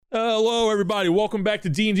Hello, everybody. Welcome back to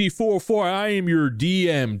D&D 404. I am your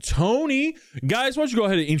DM, Tony. Guys, why don't you go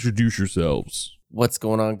ahead and introduce yourselves? What's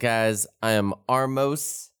going on, guys? I am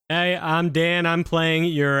Armos. Hey, I'm Dan. I'm playing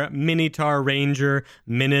your Minotaur Ranger,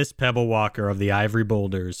 Minas Pebblewalker of the Ivory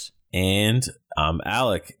Boulders. And I'm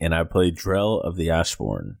Alec, and I play Drell of the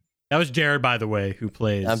Ashbourne. That was Jared, by the way, who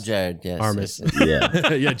plays. I'm Jared. Yes, Armus. yes.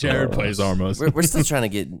 Yeah, Yeah, Jared plays Armos. We're still trying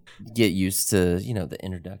to get used to the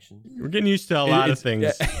introduction. We're getting used to a lot of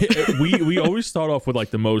things. we always start off with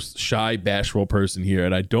like the most shy, bashful person here,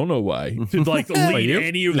 and I don't know why. To like lead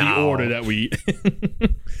any of the order that we.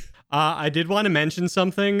 I did want to mention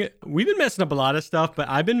something. We've been messing up a lot of stuff, but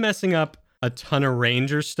I've been messing up a ton of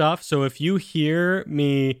Ranger stuff. So if you hear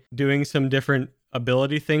me doing some different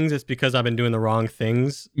ability things, it's because I've been doing the wrong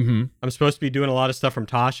things. Mm-hmm. I'm supposed to be doing a lot of stuff from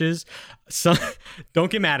Tosh's. So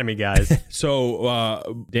don't get mad at me, guys.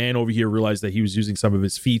 So Dan over here realized that he was using some of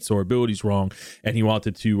his feats or abilities wrong, and he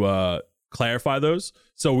wanted to clarify those.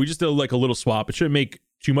 So we just did like a little swap. It shouldn't make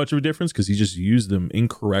too much of a difference because he just used them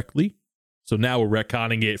incorrectly. So now we're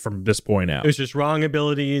retconning it from this point out. It was just wrong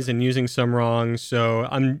abilities and using some wrong. So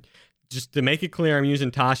I'm just to make it clear, I'm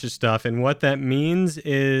using Tasha's stuff. And what that means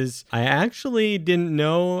is I actually didn't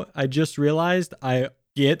know. I just realized I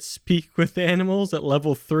get speak with animals at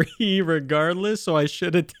level 3 regardless. So I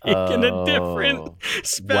should have taken a different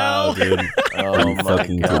spell. Wow, dude. Oh my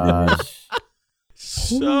fucking gosh.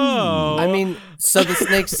 So I mean, so the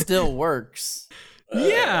snake still works.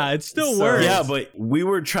 yeah, it still So- works. Yeah, but we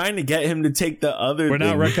were trying to get him to take the other We're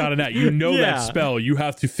not thing. retconning that. You know Yeah. that spell. You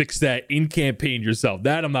have to fix that in campaign yourself.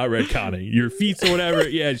 That I'm not retconning. Your feats or whatever.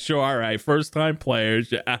 Yeah, sure. All right. First time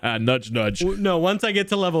players. Nudge, nudge. No, once I get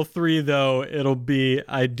to level 3, though, it'll be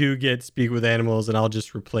I do get speak with animals, and I'll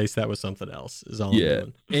just replace that with something else. Is all I'm Yeah.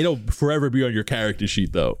 doing. It'll forever be on your character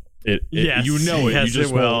sheet, though. Yes, you know it. yes, You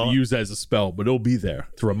just it will. won't use it as a spell, but it'll be there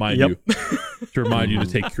to remind Yep. you. To remind you to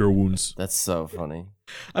take cure wounds. That's so funny.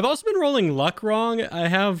 I've also been rolling luck wrong. I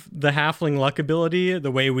have the halfling luck ability,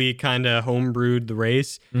 the way we kind of homebrewed the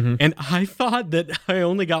race. Mhm. And I thought that I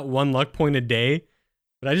only got 1 luck point a day,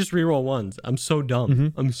 but I just reroll ones. I'm so dumb.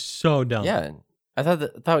 Mhm. I'm so dumb. Yeah, I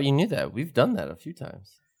thought you knew that. We've done that a few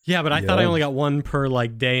times. Yeah, but I thought I Yeah. only got 1 per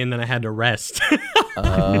like day, and then I had to rest.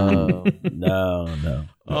 Oh, No.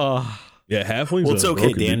 Oh, Yeah, halflings. Well, it's are okay,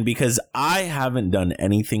 broken, Dan, dude. because I haven't done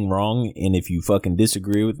anything wrong, and if you fucking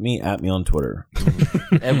disagree with me, at me on Twitter.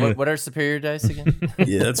 and what are superior dice again?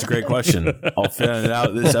 Yeah, that's a great question. I'll find it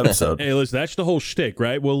out this episode. Hey, listen, that's the whole shtick,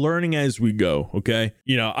 right? We're learning as we go. Okay,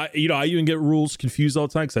 I even get rules confused all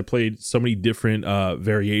the time because I played so many different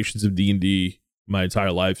variations of D&D my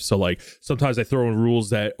entire life. So like sometimes I throw in rules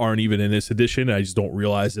that aren't even in this edition, and I just don't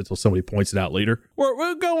realize it until somebody points it out later. We're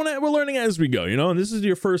learning as we go, and this is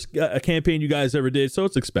your first campaign you guys ever did, so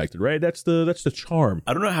it's expected, right? That's the charm.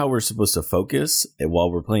 I don't know how we're supposed to focus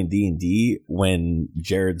while we're playing D&D when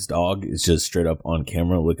Jared's dog is just straight up on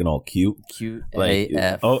camera looking all cute. Cute Like,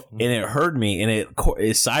 AF. oh, and it heard me, and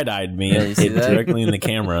it side-eyed me Yeah, you and see hit that? directly in the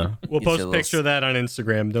camera. we'll Get post your a little picture of that on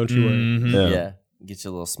Instagram. Don't you worry. Mhm. Yeah. Get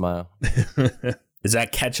you a little smile. Is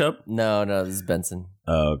that ketchup? No, this is Benson.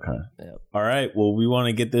 Oh, okay. Yep. All right. Well, we want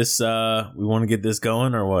to get this. We want to get this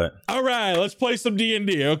going, or what? All right, let's play some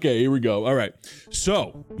D&D. Okay, here we go. All right.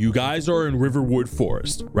 So, you guys are in Riverwood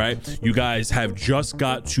Forest, right? You guys have just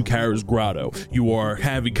got to Kara's Grotto. You are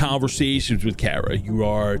having conversations with Kara. You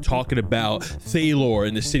are talking about Thalor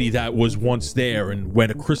and the city that was once there. And when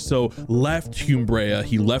Acristo left Humbrea,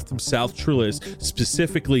 he left from South Trillis,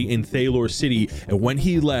 specifically in Thalor City. And when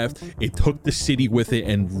he left, it took the city with it,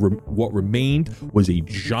 and what remained was a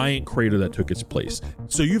giant crater that took its place.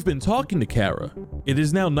 So you've been talking to Kara. It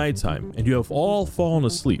is now nighttime, and you have all fallen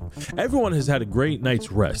asleep. Everyone has had a great night's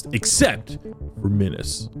rest, except for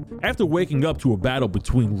Minas. After waking up to a battle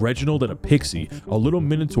between Reginald and a pixie, a little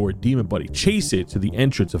Minotaur demon buddy chase it to the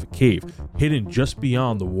entrance of a cave, hidden just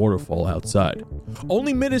beyond the waterfall outside.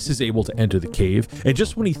 Only Minas is able to enter the cave, and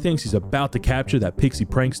just when he thinks he's about to capture that pixie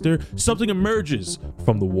prankster, something emerges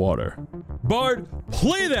from the water. Bard,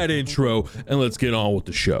 play that intro, and let's get on with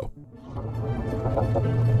the show.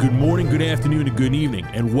 Good morning, good afternoon, and good evening,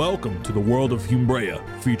 and welcome to the world of Humbrea,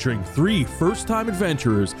 featuring 3 first-time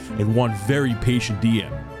adventurers and 1 very patient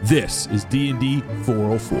DM. This is D&D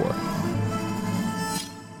 404.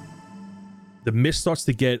 The mist starts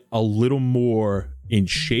to get a little more in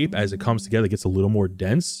shape as it comes together, it gets a little more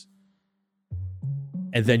dense,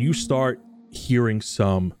 and then you start hearing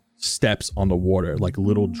some steps on the water, like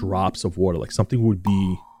little drops of water, like something would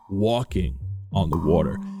be walking on the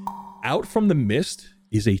water. Out from the mist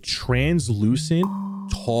is a translucent,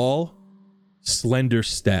 tall, slender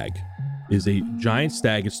stag. It is a giant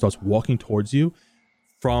stag. It starts walking towards you.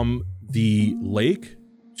 From the lake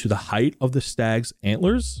to the height of the stag's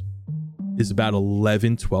antlers is about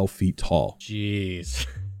 11, 12 feet tall. Jeez.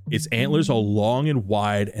 Its antlers are long and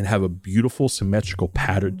wide and have a beautiful symmetrical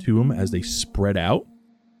pattern to them as they spread out.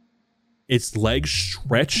 Its legs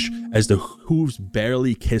stretch as the hooves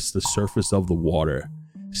barely kiss the surface of the water.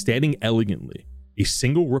 Standing elegantly, a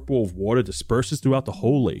single ripple of water disperses throughout the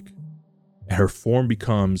whole lake, and her form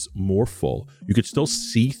becomes more full. You could still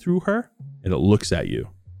see through her, and it looks at you.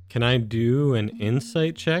 Can I do an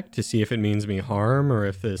insight check to see if it means me harm or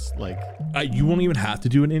if this, like... You won't even have to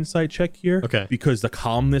do an insight check here. Okay. Because the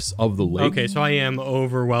calmness of the lake. Okay, so I am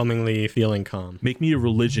overwhelmingly feeling calm. Make me a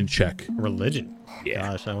religion check. Religion? Yeah.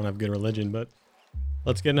 Gosh, I don't have good religion, but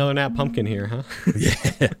let's get another nat pumpkin here, huh?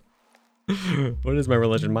 Yeah. What is my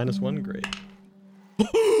religion? -1? Great.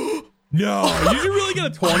 No, you really get a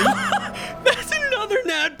 20? That's another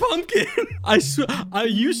nat pumpkin.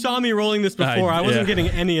 You saw me rolling this before. I wasn't getting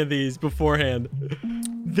any of these beforehand.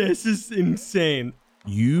 This is insane.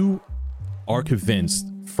 You are convinced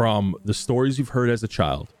from the stories you've heard as a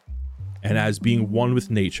child and as being one with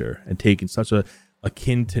nature and taking such a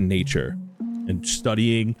akin to nature and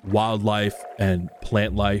studying wildlife and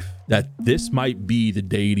plant life that this might be the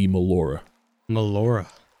deity Melora. Melora.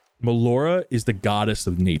 Melora is the goddess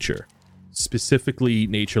of nature, specifically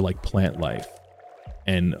nature like plant life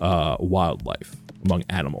and wildlife among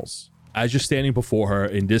animals. As you're standing before her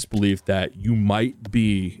in disbelief that you might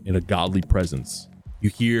be in a godly presence, you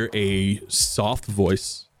hear a soft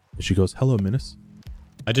voice and she goes, "Hello, Minas."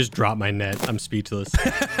 I just dropped my net. I'm speechless.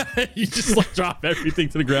 You just like drop everything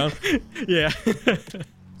to the ground. Yeah.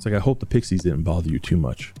 It's like, I hope the pixies didn't bother you too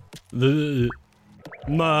much. I'm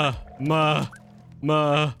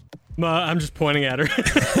just pointing at her.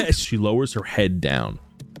 She lowers her head down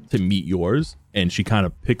to meet yours, and she kind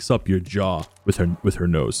of picks up your jaw with her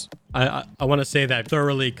nose. I want to say that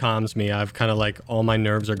thoroughly calms me. I've kind of like all my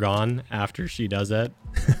nerves are gone after she does that.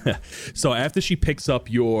 So after she picks up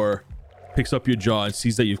your jaw and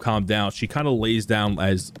sees that you've calmed down, she kind of lays down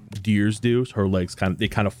as deers do. Her legs kind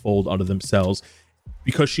of fold under themselves.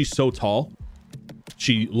 Because she's so tall,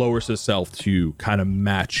 she lowers herself to kind of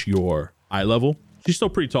match your eye level. She's still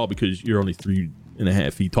pretty tall because you're only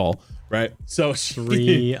 3.5 feet tall, right? So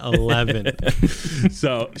 3'11".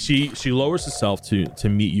 So she lowers herself to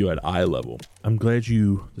meet you at eye level. I'm glad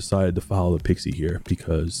you decided to follow the pixie here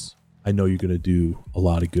because I know you're gonna do a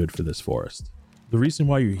lot of good for this forest. The reason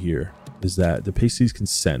why you're here is that the pixies can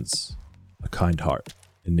sense a kind heart,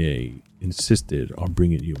 and they insisted on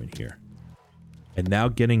bringing you in here. And now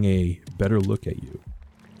getting a better look at you,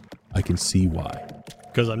 I can see why.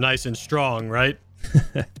 Because I'm nice and strong, right?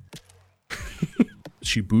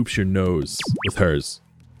 She boops your nose with hers,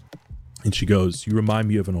 and she goes, "You remind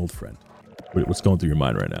me of an old friend." What's going through your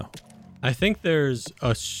mind right now? I think there's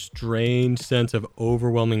a strange sense of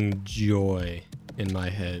overwhelming joy in my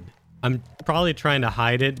head. I'm probably trying to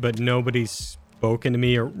hide it, but nobody's spoken to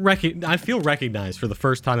me or I feel recognized for the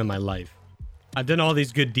first time in my life. I've done all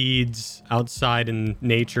these good deeds outside in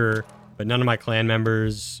nature, but none of my clan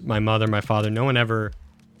members, my mother, my father, no one ever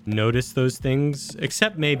noticed those things,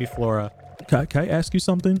 except maybe Flora. Can I ask you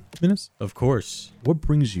something, Minas? Of course. What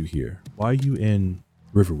brings you here? Why are you in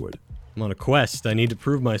Riverwood? I'm on a quest. I need to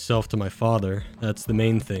prove myself to my father. That's the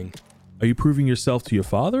main thing. Are you proving yourself to your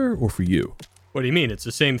father or for you? What do you mean? It's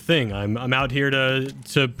the same thing. I'm out here to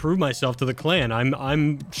prove myself to the clan.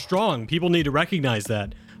 I'm strong. People need to recognize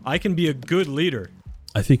that. I can be a good leader.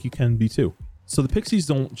 I think you can be too. So the pixies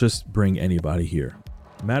don't just bring anybody here.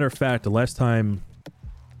 Matter of fact, the last time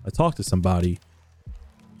I talked to somebody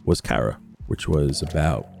was Kara, which was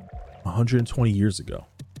about 120 years ago.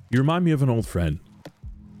 You remind me of an old friend.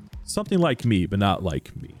 Something like me, but not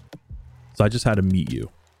like me. So I just had to meet you.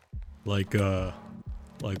 Like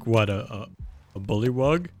what? A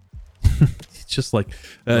bullywug? It's just like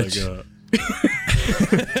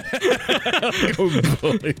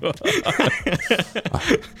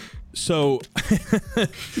so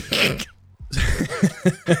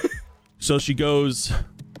so she goes,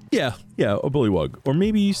 yeah, a bullywug, or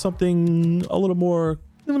maybe something a little more.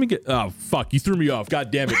 Let me get. Oh fuck! You threw me off. God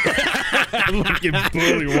damn it! Looking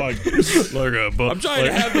bullywug. I'm trying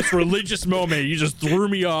to have this religious moment. You just threw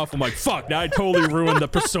me off. I'm like, fuck! Now I totally ruined the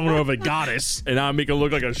persona of a goddess, and now I make it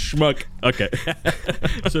look like a schmuck. Okay.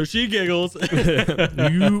 So she giggles.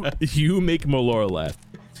 You make Melora laugh,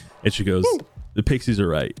 and she goes, "The pixies are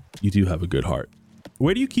right. You do have a good heart.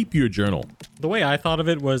 Where do you keep your journal?" The way I thought of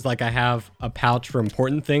it was like I have a pouch for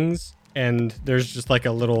important things. And there's just like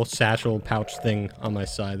a little satchel pouch thing on my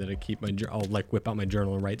side that I keep I'll like whip out my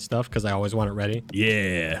journal and write stuff because I always want it ready.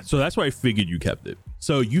 Yeah. So that's why I figured you kept it.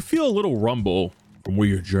 So you feel a little rumble from where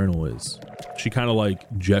your journal is. She kind of like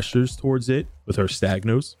gestures towards it with her stag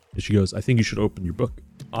nose, and she goes, I think you should open your book.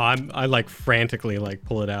 I like frantically like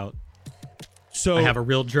pull it out. So I have a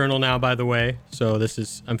real journal now, by the way. So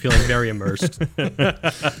I'm feeling very immersed.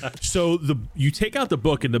 So you take out the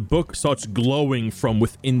book, and the book starts glowing from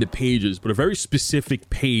within the pages, but a very specific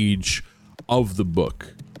page of the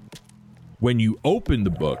book. When you open the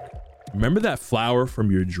book, remember that flower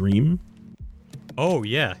from your dream? Oh,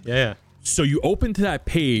 yeah. So you open to that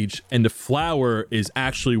page, and the flower is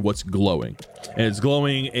actually what's glowing. And it's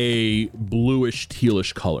glowing a bluish,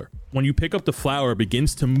 tealish color. When you pick up the flower, it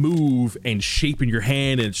begins to move and shape in your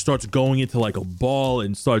hand, and it starts going into like a ball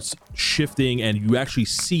and starts shifting, and you actually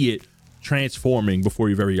see it transforming before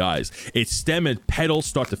your very eyes. Its stem and petals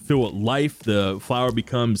start to fill with life. The flower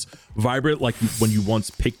becomes vibrant like when you once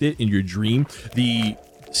picked it in your dream. The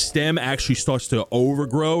stem actually starts to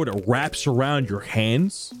overgrow, and it wraps around your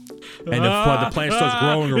hands, and the plant starts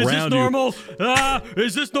growing around you.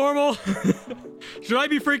 Is this normal? Should I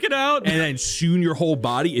be freaking out? And then soon your whole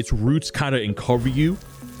body, its roots kind of uncover you.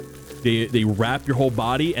 They wrap your whole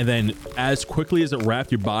body, and then as quickly as it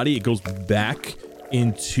wrapped your body, it goes back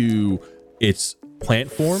into its plant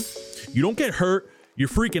form. You don't get hurt. You're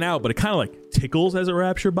freaking out, but it kind of like tickles as it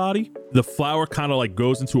wraps your body. The flower kind of like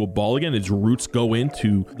goes into a ball again. Its roots go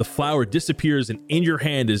into the flower, disappears, and in your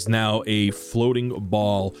hand is now a floating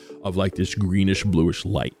ball of like this greenish bluish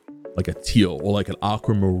light, like a teal or like an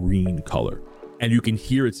aquamarine color. And you can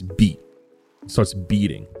hear its beat. It starts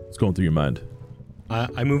beating. It's going through your mind.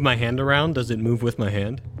 I move my hand around. Does it move with my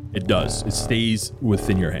hand? It does. It stays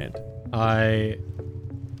within your hand. I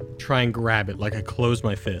try and grab it, like I close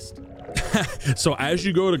my fist. So as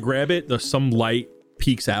you go to grab it, some light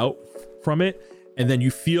peeks out from it, and then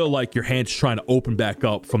you feel like your hand's trying to open back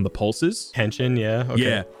up from the pulses. Tension, yeah. Okay.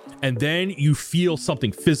 Yeah. And then you feel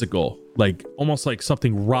something physical, like almost like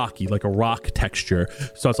something rocky, like a rock texture.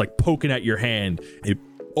 So it's like poking at your hand. It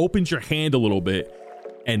opens your hand a little bit.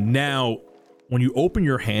 And now when you open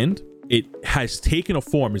your hand, it has taken a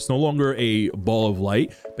form. It's no longer a ball of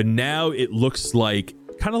light, but now it looks like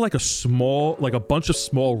kind of like a bunch of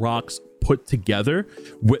small rocks put together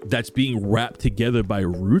that's being wrapped together by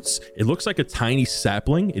roots. It looks like a tiny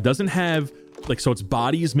sapling. It doesn't have so its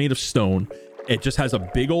body is made of stone. It just has a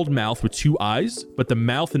big old mouth with two eyes, but the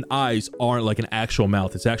mouth and eyes aren't like an actual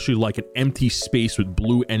mouth. It's actually like an empty space with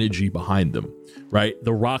blue energy behind them, right?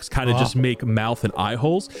 The rocks kind of just make mouth and eye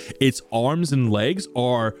holes. Its arms and legs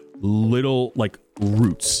are little like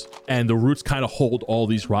roots, and the roots kind of hold all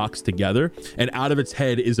these rocks together, and out of its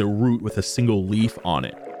head is a root with a single leaf on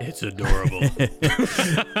it. It's adorable.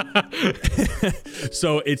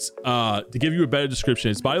 So it's to give you a better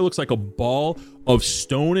description, its body looks like a ball of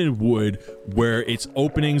stone and wood where its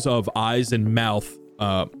openings of eyes and mouth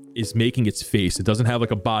is making its face. It doesn't have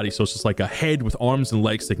like a body, so it's just like a head with arms and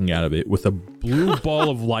legs sticking out of it with a blue ball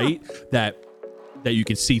of light that you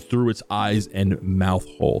can see through its eyes and mouth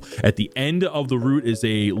hole. At the end of the root is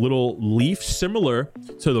a little leaf similar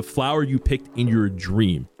to the flower you picked in your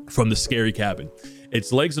dream from the scary cabin.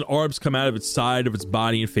 Its legs and arms come out of its side of its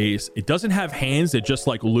body and face. It doesn't have hands. They're just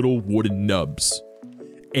like little wooden nubs.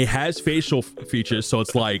 It has facial features, so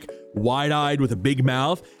it's like wide-eyed with a big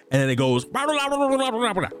mouth, and then it goes.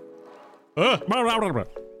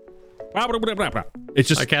 It's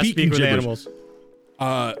just I can't speak with gibberish.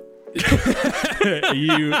 animals.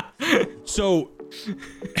 So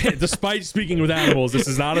despite speaking with animals, this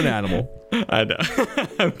is not an animal. I know.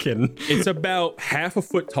 I'm kidding. It's about half a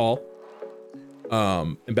foot tall,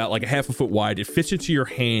 about like a half a foot wide. It fits into your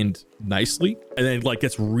hand nicely, and then like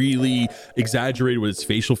gets really exaggerated with its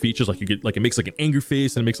facial features. Like you get like it makes like an angry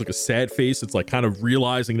face, and it makes like a sad face. It's like kind of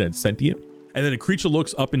realizing that it's sentient. And then a creature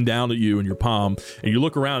looks up and down at you in your palm, and you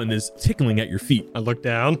look around and is tickling at your feet. I look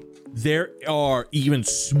down. There are even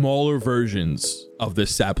smaller versions of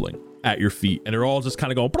this sapling at your feet, and they're all just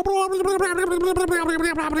kind of going,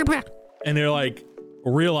 and they're like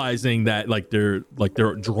realizing that like they're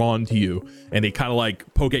drawn to you, and they kind of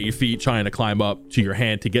like poke at your feet, trying to climb up to your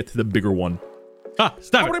hand to get to the bigger one. Stop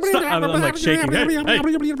it! Stop. I'm like shaking. Hey,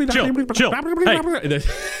 chill. Hey.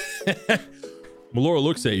 Melora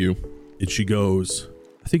looks at you, and she goes,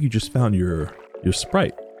 "I think you just found your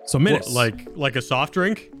sprite." So minutes, like a soft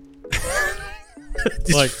drink.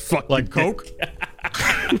 like Coke.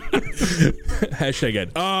 Hashtag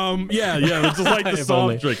Ed. Yeah, it's just like the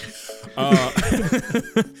soft drink.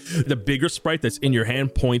 The bigger sprite that's in your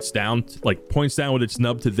hand points down with its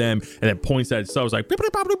nub to them, and then points at itself. It's like,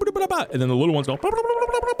 and then the little ones go.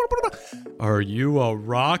 Are you a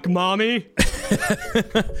rock, mommy?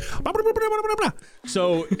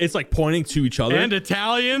 So it's like pointing to each other. And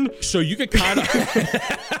Italian. So you could kind of.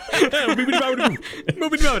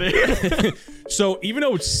 So even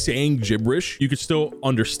though it's saying gibberish, you could still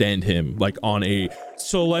understand him, like on a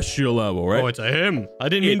celestial level, right? Oh, it's a him. I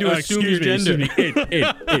didn't mean to assume your gender.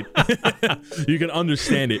 You can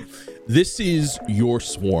understand it. This is your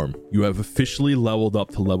swarm. You have officially leveled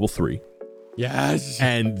up to level 3. Yes.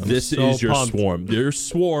 And this so is your pumped. swarm. Your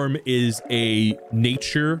swarm is a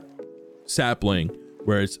nature sapling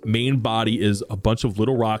where its main body is a bunch of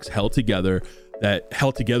little rocks held together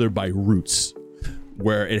by roots,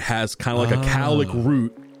 where it has kind of like a cowlick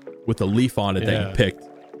root with a leaf on it that you picked.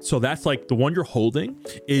 So that's like the one you're holding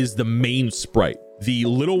is the main sprite. The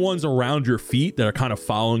little ones around your feet that are kind of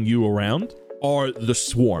following you around are the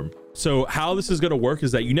swarm. So how this is going to work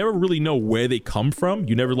is that you never really know where they come from.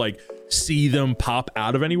 You never like see them pop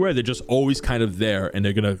out of anywhere. They're just always kind of there and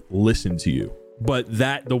they're going to listen to you. But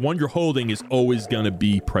the one you're holding is always going to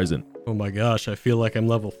be present. Oh my gosh, I feel like I'm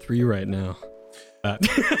level 3 right now. You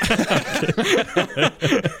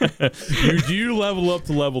do level up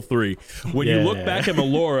to level 3. When you look back at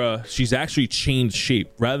Melora, she's actually changed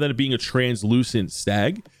shape. Rather than being a translucent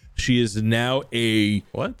stag, she is now a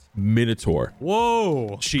minotaur.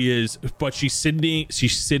 Whoa. She's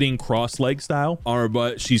sitting cross-leg style on her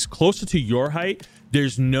butt. She's closer to your height.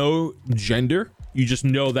 There's no gender. You just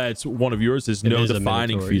know that it's one of yours. There's no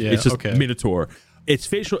defining feature. Yeah, it's just minotaur. It's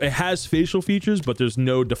facial. It has facial features, but there's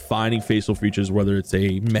no defining facial features, whether it's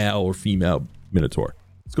a male or female minotaur.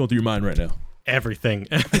 It's going through your mind right now. Everything's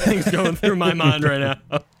going through my mind right now.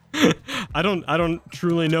 I don't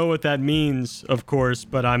truly know what that means, of course,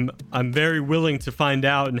 but I'm very willing to find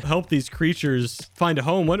out and help these creatures find a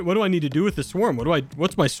home. What do I need to do with the swarm?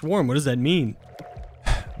 What's my swarm? What does that mean?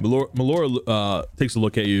 Melora takes a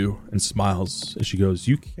look at you and smiles, and she goes,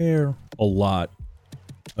 "You care a lot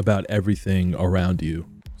about everything around you,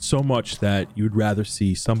 so much that you'd rather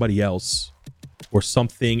see somebody else or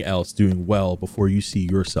something else doing well before you see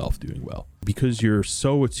yourself doing well. Because you're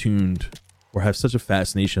so attuned or have such a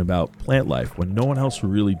fascination about plant life when no one else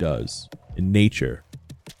really does in nature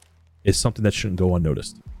is something that shouldn't go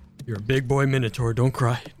unnoticed." You're a big boy minotaur. Don't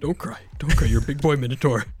cry. Don't cry. Don't cry. You're a big boy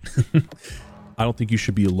minotaur. I don't think you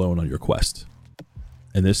should be alone on your quest.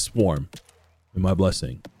 And this swarm, and my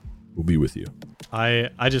blessing, will be with you. I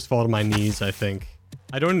just fall to my knees, I think.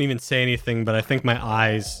 I don't even say anything, but I think my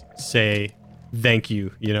eyes say thank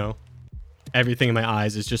you, you know? Everything in my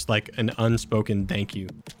eyes is just like an unspoken thank you.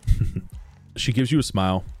 She gives you a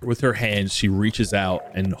smile. With her hands, she reaches out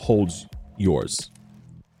and holds yours.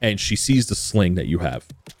 And she sees the sling that you have.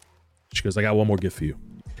 She goes, "I got one more gift for you."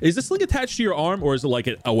 Is the sling attached to your arm, or is it like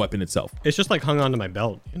a weapon itself? It's just like hung onto my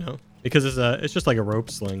belt, you know? Because it's just like a rope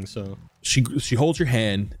sling, so. She holds your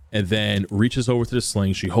hand and then reaches over to the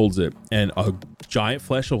sling. She holds it, and a giant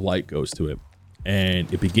flash of light goes to it,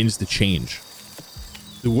 and it begins to change.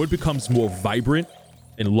 The wood becomes more vibrant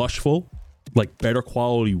and lushful, like better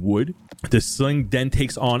quality wood. The sling then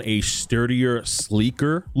takes on a sturdier,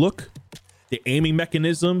 sleeker look. The aiming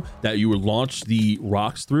mechanism that you would launch the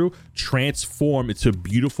rocks through transform into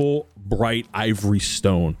beautiful, bright ivory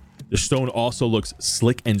stone. The stone also looks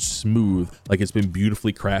slick and smooth, like it's been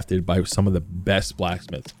beautifully crafted by some of the best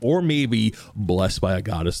blacksmiths, or maybe blessed by a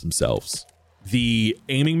goddess themselves. The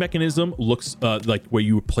aiming mechanism looks like where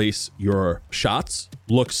you place your shots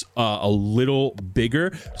looks a little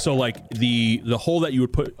bigger. So like the hole that you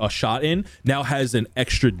would put a shot in now has an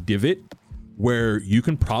extra divot where you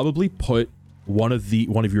can probably put one of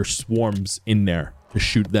your swarms in there to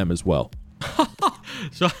shoot them as well.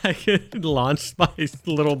 So I could launch my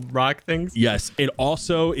little rock things? Yes, it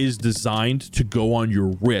also is designed to go on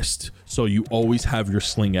your wrist, so you always have your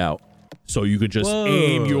sling out. So you could just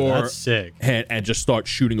aim your hand and just start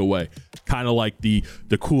shooting away. Kind of like the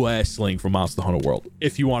cool ass sling from Monster Hunter World.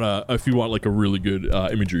 If you want like a really good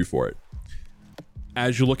imagery for it.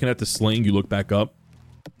 As you're looking at the sling, you look back up.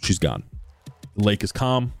 She's gone. The lake is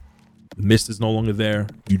calm. The mist is no longer there.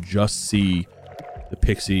 You just see the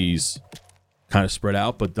pixies kind of spread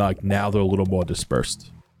out, but like now they're a little more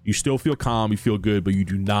dispersed. You still feel calm, you feel good, but you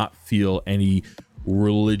do not feel any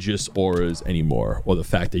religious auras anymore, or the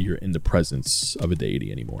fact that you're in the presence of a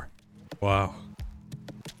deity anymore. Wow.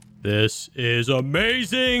 This is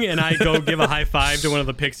amazing. And I go give a high five to one of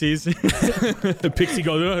the pixies. The pixie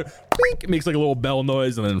goes, blink, makes like a little bell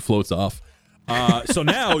noise and then floats off. So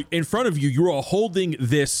now in front of you, you are holding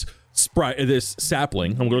this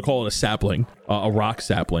sapling. I'm going to call it a sapling, a rock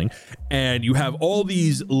sapling. And you have all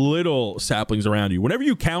these little saplings around you. Whenever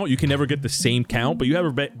you count, you can never get the same count, but you have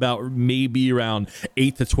about maybe around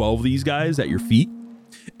 8 to 12 of these guys at your feet.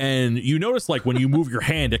 And you notice like when you move your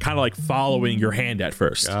hand, they're kind of like following your hand at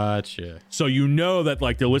first. Gotcha. So you know that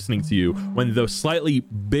like they're listening to you, when the slightly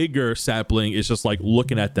bigger sapling is just like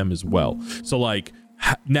looking at them as well. So like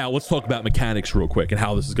now let's talk about mechanics real quick and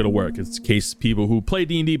how this is going to work. It's in case people who play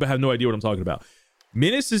D&D but have no idea what I'm talking about.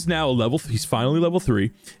 Minus is now he's finally level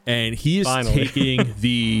 3, and he is taking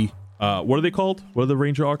the what are they called? What are the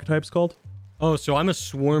ranger archetypes called? Oh, so I'm a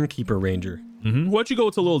Swarm Keeper Ranger. Why don't you go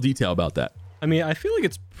into a little detail about that? I mean, I feel like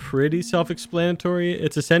it's pretty self-explanatory.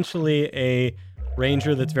 It's essentially a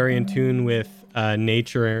ranger that's very in tune with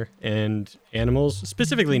nature and animals,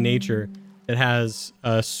 specifically nature, that has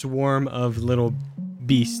a swarm of little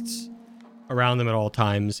beasts around them at all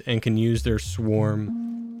times and can use their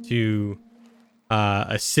swarm to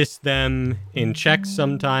assist them in checks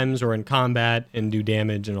sometimes or in combat and do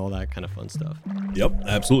damage and all that kind of fun stuff. Yep,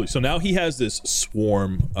 absolutely. So now he has this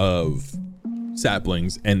swarm of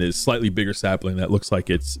saplings and this slightly bigger sapling that looks like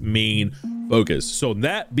its main focus. So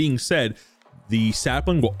that being said, the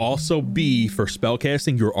sapling will also be for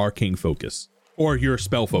spellcasting your arcane focus or your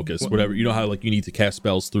spell focus, whatever. You know how like you need to cast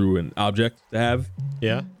spells through an object to have?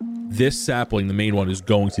 Yeah. This sapling, the main one, is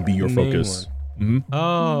going to be your focus.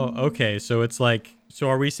 Oh, okay. So it's like, so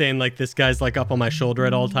are we saying like this guy's like up on my shoulder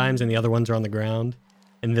at all times and the other ones are on the ground?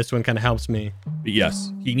 And this one kind of helps me?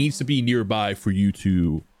 Yes. He needs to be nearby for you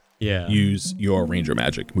to use your ranger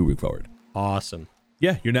magic moving forward. Awesome.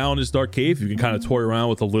 Yeah, you're now in this dark cave. You can kind of toy around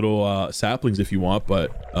with the little saplings if you want,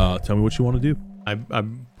 but tell me what you want to do. I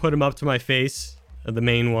put him up to my face, the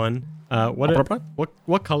main one.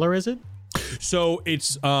 What color is it? So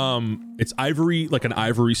it's ivory, like an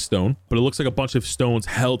ivory stone, but it looks like a bunch of stones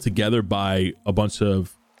held together by a bunch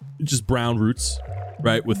of just brown roots,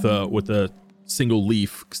 right? With a single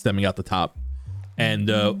leaf stemming out the top. And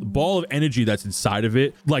the ball of energy that's inside of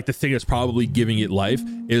it, like the thing that's probably giving it life,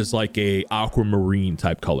 is like a aquamarine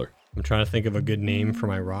type color. I'm trying to think of a good name for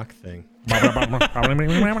my rock thing. I'll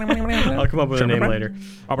come up with a name later.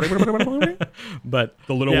 But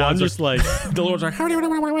the little ones I'm just like the little ones are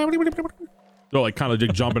they're like kind of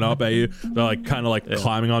like jumping up at you. They're like kind of like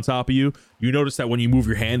climbing on top of you. You notice that when you move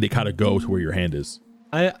your hand, they kind of go to where your hand is.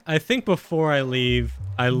 I think before I leave,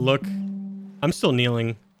 I look. I'm still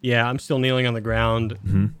kneeling. Yeah, I'm still kneeling on the ground,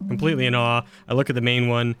 completely in awe. I look at the main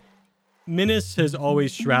one. Minas has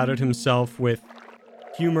always shrouded himself with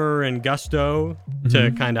humor and gusto to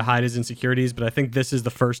kind of hide his insecurities, but I think this is the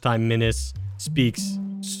first time Minas speaks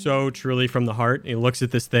so truly from the heart. He looks at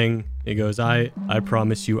this thing. He goes, I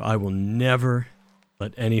promise you, I will never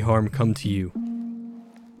let any harm come to you.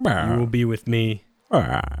 You will be with me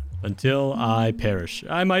until I perish.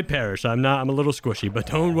 I might perish. I'm a little squishy, but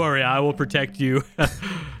don't worry. I will protect you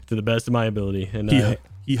to the best of my ability. And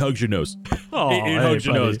he hugs your nose. Oh, he hugs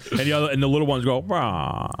your nose. And the little ones go,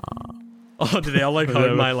 rah. Oh, do they all like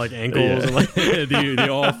hug my like ankles? Yeah. And, like, they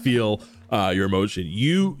all feel your emotion.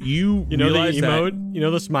 You know realize the emote? You know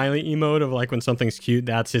the smiley emote of like when something's cute?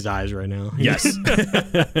 That's his eyes right now. Yes.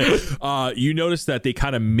 You notice that they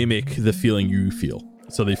kind of mimic the feeling you feel.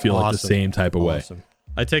 So they feel like the same type of way.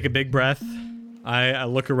 I take a big breath. I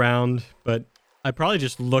look around, but I probably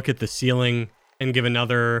just look at the ceiling and give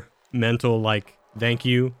another mental like thank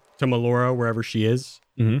you to Melora wherever she is.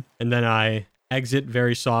 And then I exit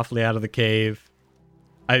very softly out of the cave.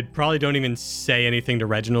 I probably don't even say anything to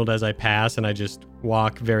Reginald as I pass, and I just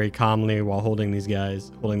walk very calmly while holding this guy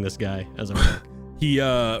as I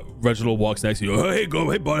walk. Reginald walks next to you. Hey,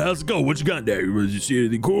 bud, how's it going? What you got there? You see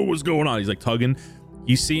anything cool? What's going on? He's like tugging.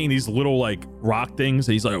 He's seeing these little like rock things,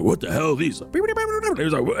 and he's like, "What the hell are these?"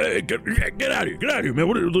 He's like, "Hey, get out of here, man!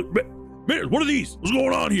 What are these? What's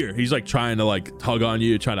going on here?" He's like trying to like tug on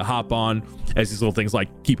you, trying to hop on, as these little things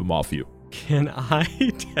like keep him off you. Can I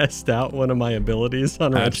test out one of my abilities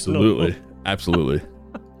on Reginald? Absolutely.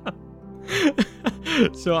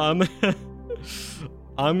 So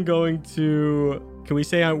I'm going to. Can we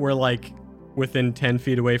say we're like within 10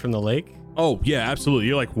 feet away from the lake? Oh, yeah, absolutely.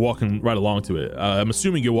 You're like walking right along to it. I'm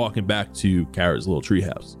assuming you're walking back to Kara's little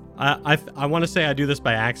treehouse. I want to say I do this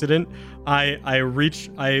by accident. I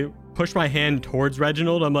push my hand towards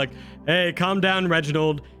Reginald. I'm like, hey, calm down,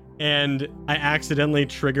 Reginald. And I accidentally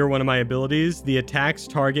trigger one of my abilities. The attack's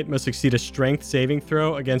target must succeed a strength saving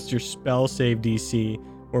throw against your spell save DC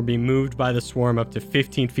or be moved by the swarm up to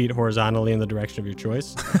 15 feet horizontally in the direction of your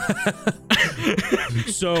choice.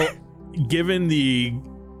 So, given the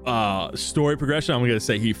story progression, I'm gonna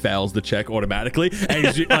say he fails the check automatically, and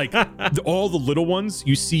he's like all the little ones,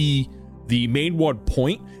 you see the main one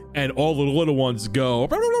point, and all the little ones go,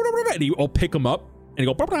 and you all pick them up and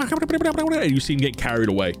go, and you see him get carried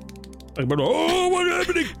away. Like, oh, what's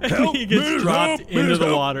happening? Help, he gets dropped into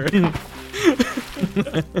the water.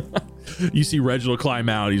 You see Reginald climb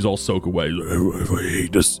out. He's all soaked away. He's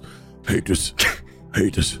like, I hate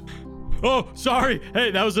this. Oh, sorry.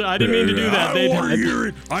 Hey, that was I didn't mean to do that. I don't want to hear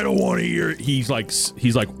it. I don't want to hear it. He's like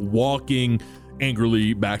walking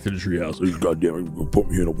angrily back to the treehouse. God damn it, you're put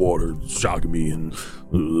me in the water, shocking me, and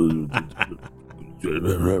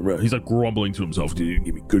he's like grumbling to himself. He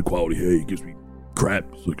give me good quality hay. He gives me crap.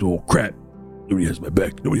 It's like, oh crap. Nobody has my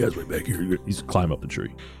back. Nobody has my back here. He's climb up the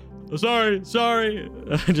tree. Sorry.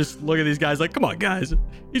 I just look at these guys like, come on, guys.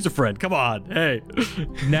 He's a friend. Come on. Hey.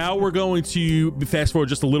 Now we're going to fast forward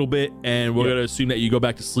just a little bit, and we're going to assume that you go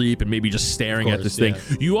back to sleep and maybe just staring at this thing.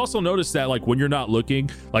 You also notice that, like, when you're not looking,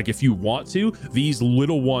 like, if you want to, these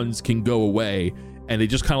little ones can go away, and they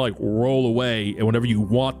just kind of like roll away. And whenever you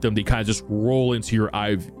want them, they kind of just roll into your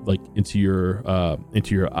eye, like into your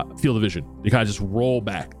field of vision. They kind of just roll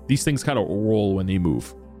back. These things kind of roll when they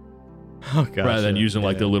move. Oh, gotcha. Rather than using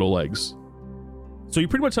like their little legs. So you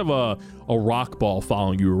pretty much have a rock ball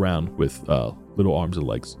following you around with little arms and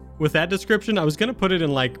legs. With that description, I was going to put it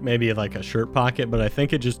in like maybe like a shirt pocket, but I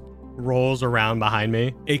think it just rolls around behind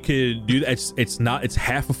me. It could do that. It's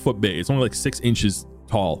half a foot big. It's only like 6 inches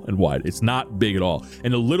tall and wide. It's not big at all.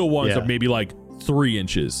 And the little ones are maybe like 3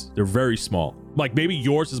 inches. They're very small. Like maybe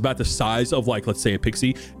yours is about the size of like, let's say a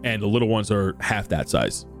pixie, and the little ones are half that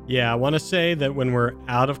size. Yeah, I want to say that when we're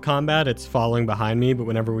out of combat, it's following behind me, but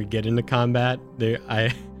whenever we get into combat,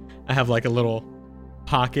 I have like a little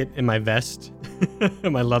pocket in my vest,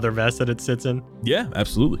 my leather vest that it sits in. Yeah,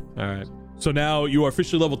 absolutely. All right. So now you are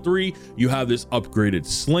officially level 3. You have this upgraded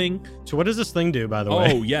sling. So what does this thing do, by the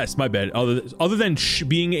way? Oh, yes, my bad. Other than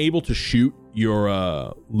being able to shoot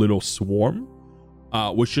your little swarm,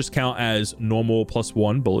 which just count as normal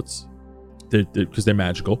 +1 bullets, because they're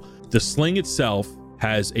magical. The sling itself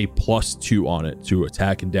has a +2 on it to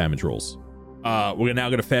attack and damage rolls. We're now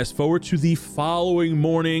going to fast forward to the following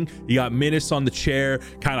morning. You got Minus on the chair,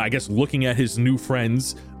 kind of, I guess, looking at his new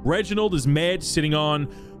friends. Reginald is mad, sitting on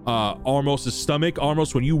Armos' stomach.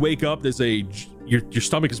 Armos, when you wake up, your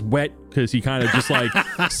stomach is wet because he kind of just like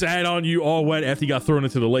sat on you all wet after he got thrown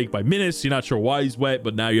into the lake by Minus. You're not sure why he's wet,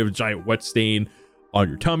 but now you have a giant wet stain on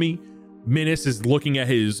your tummy. Minus is looking at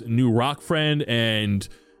his new rock friend, and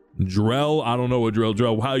Drell, I don't know what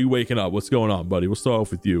Drell, how are you waking up? What's going on, buddy? We'll start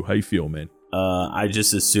off with you. How you feel, man? I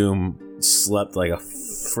just assume slept like a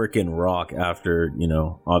freaking rock after,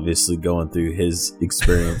 obviously going through his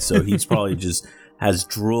experience. So he's probably just has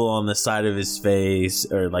drool on the side of his face,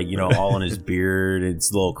 or like, all on his beard.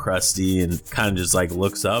 It's a little crusty, and kind of just like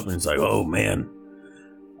looks up and it's like, oh man,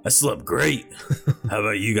 I slept great. How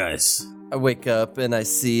about you guys? I wake up and I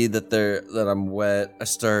see that I'm wet.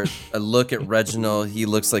 I look at Reginald. He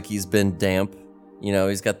looks like he's been damp.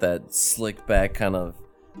 He's got that slick back kind of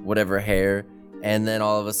whatever hair. And then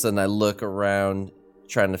all of a sudden I look around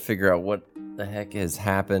trying to figure out what the heck has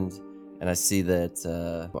happened. And I see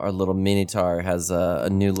that our little Minotaur has a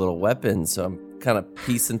new little weapon. So I'm kind of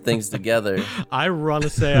piecing things together. I run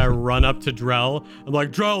up to Drell. I'm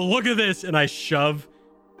like, Drell, look at this. And I shove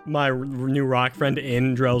my new rock friend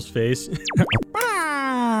in Drell's face.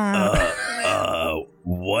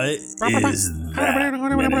 What is that?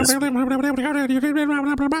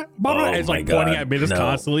 Oh, it's like pointing at Minus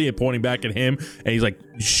constantly and pointing back at him, and he's like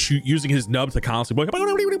using his nub to constantly.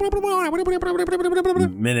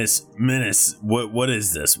 Minus, what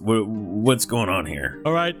is this? What's going on here?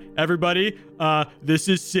 All right, everybody. This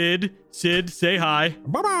is Sid. Sid, say hi.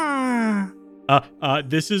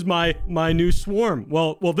 This is my new swarm.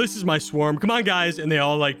 Well, this is my swarm. Come on, guys. And they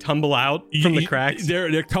all like tumble out from the cracks.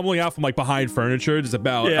 They're tumbling out from like behind furniture. There's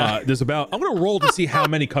about I'm going to roll to see how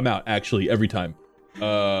many come out actually every time.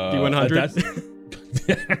 D100?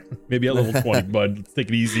 Maybe at level 20, bud. Let's take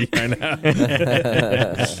it easy right now.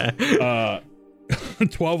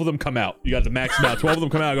 12 of them come out. You got the max amount. 12 of them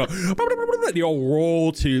come out and go. They all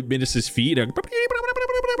roll to Minus's feet. I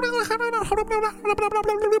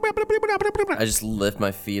just lift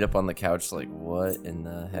my feet up on the couch like, what in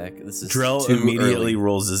the heck? This is Drell too immediately early.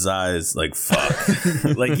 rolls his eyes like,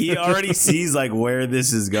 fuck. Like he already sees like where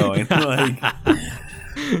this is going. Like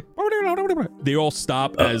they all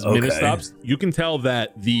stop as Minus stops. You can tell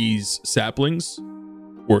that these saplings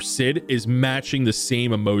or Sid is matching the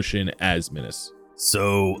same emotion as Minus.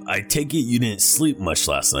 So I take it you didn't sleep much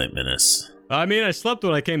last night, Minus. I mean, I slept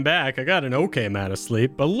when I came back. I got an okay amount of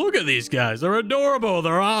sleep. But look at these guys. They're adorable.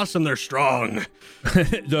 They're awesome. They're strong.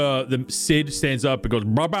 the Sid stands up and goes,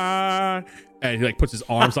 bye-bye. And he like puts his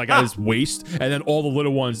arms like at his waist. And then all the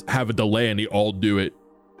little ones have a delay and they all do it.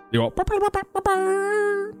 They all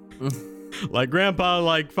like grandpa,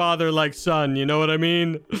 like father, like son. You know what I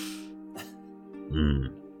mean?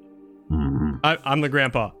 I'm the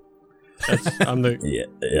grandpa. I'm the.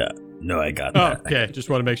 Yeah. No, I got Oh, that. okay. Just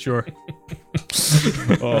want to make sure.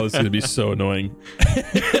 Oh, this is gonna be so annoying.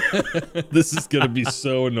 This is gonna be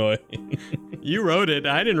so annoying. You wrote it.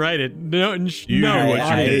 I didn't write it. No, You no knew what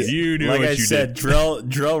way. you did. You knew like what I you said, did.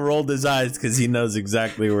 Drell rolled his eyes because he knows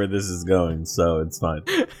exactly where this is going, so it's fine.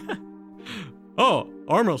 Oh,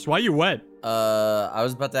 Armos, why you wet? I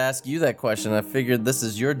was about to ask you that question. I figured this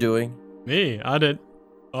is your doing. Me? I did.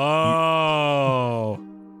 Oh.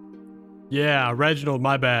 Yeah, Reginald,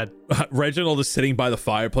 my bad. Reginald is sitting by the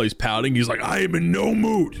fireplace pouting. He's like, I am in no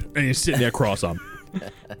mood. And he's sitting there cross-armed.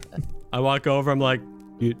 I walk over. I'm like,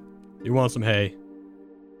 you want some hay?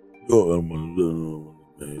 Okay.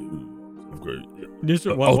 Just,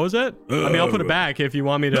 what was that? I mean, I'll put it back if you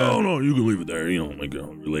want me to. No, you can leave it there. You know, like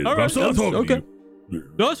related. All But I'm right, still not talking okay. to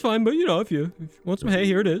you. No, it's fine. But if you want some hay,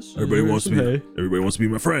 here it is. Everybody Here's wants to some be. hay. Everybody wants to be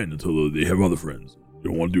my friend until they have other friends. They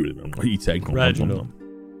don't want to do it. I'm like, eat that. Reginald,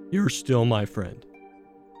 you're still my friend.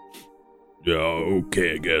 Yeah,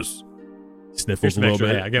 okay, I guess. Here's Sniffles a some little extra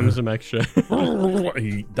hay. bit. I give him some extra.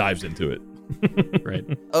 He dives into it. Right.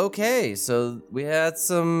 Okay, so we had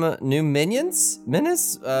some new minions.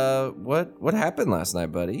 Menace, what happened last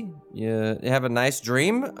night, buddy? You have a nice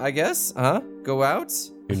dream, I guess? Huh? Go out?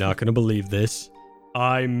 You're not gonna believe this.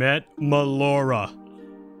 I met Melora.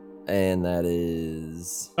 And that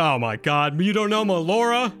is... Oh my God! You don't know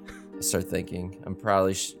Melora? I start thinking. I'm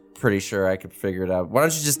probably pretty sure I could figure it out. Why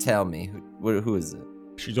don't you just tell me? Who is it?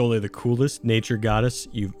 She's only the coolest nature goddess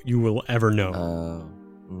you will ever know.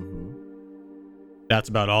 Mm-hmm. That's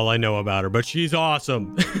about all I know about her, but she's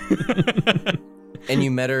awesome. And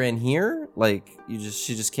you met her in here? Like,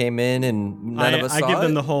 she just came in and none of us I saw give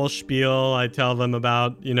them it? the whole spiel. I tell them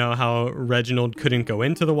about, how Reginald couldn't go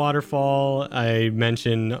into the waterfall. I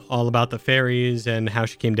mention all about the fairies and how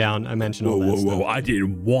she came down. I mention all that stuff. I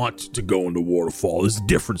didn't want to go in the waterfall. There's a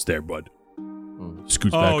difference there, bud.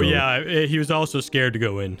 Scoots back Oh, over. yeah. He was also scared to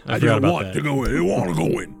go in. I forgot didn't about want that. to go in. I didn't want to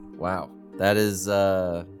go in. Wow. That is,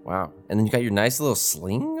 wow. And then you got your nice little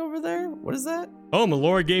sling over there? What is that? Oh,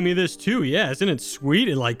 Melora gave me this too. Yeah, isn't it sweet?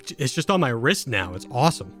 It's just on my wrist now. It's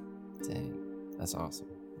awesome. Dang. That's awesome.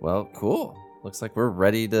 Well, cool. Looks like we're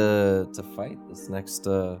ready to fight this next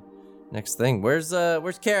thing. Where's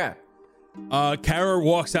Kara? Kara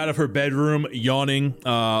walks out of her bedroom yawning,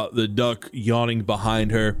 the duck yawning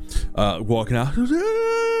behind her, walking out.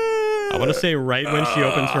 I want to say right when she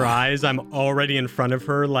opens her eyes, I'm already in front of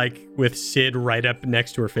her, like with Sid right up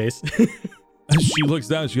next to her face. She looks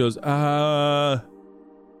down. She goes, what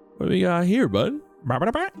do we got here, bud?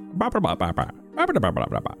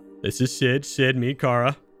 This is Sid. Sid, meet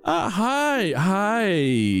Kara. Hi,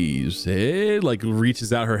 Sid. Like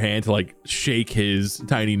reaches out her hand to like shake his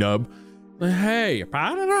tiny nub. Hey.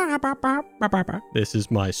 This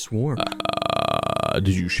is my swarm.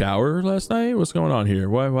 Did you shower last night? What's going on here?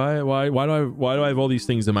 Why do I have all these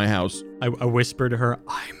things in my house? I whisper to her,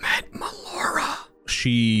 I met Melora.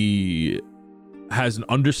 She has an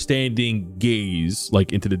understanding gaze,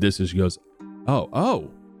 like into the distance. She goes, oh,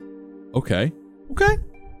 okay.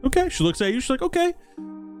 She looks at you. She's like, okay,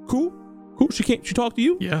 cool. She talked to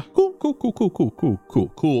you? Yeah. Cool.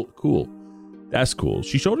 That's cool.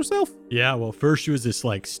 She showed herself? Yeah, well, first she was this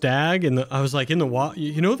like stag, and I was like in the water.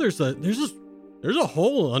 There's a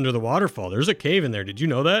hole under the waterfall. There's a cave in there. Did you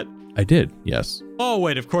know that? I did, yes. Oh,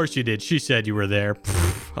 wait, of course you did. She said you were there.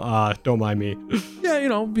 Don't mind me. Yeah,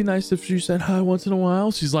 it'd be nice if she said hi once in a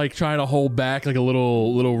while. She's like trying to hold back like a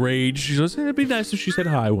little rage. She goes, it'd be nice if she said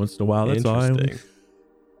hi once in a while. That's all. Interesting.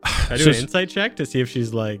 Can I do an insight check to see if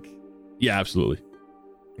she's like... Yeah, absolutely.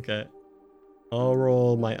 Okay. I'll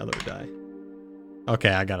roll my other die. Okay,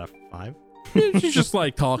 I got a 5. She's just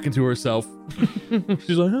like talking to herself.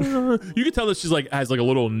 She's like, you can tell that she's like has like a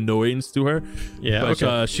little annoyance to her. Yeah, But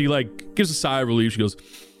okay. she like gives a sigh of relief. She goes,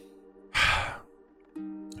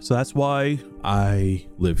 so that's why I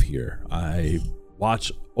live here. I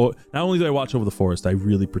watch, not only do I watch over the forest, I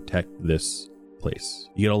really protect this place.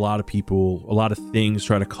 You get a lot of people, a lot of things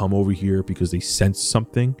try to come over here because they sense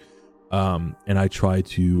something. And I try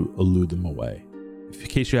to elude them away. In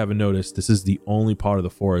case you haven't noticed, this is the only part of the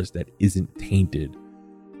forest that isn't tainted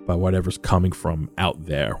by whatever's coming from out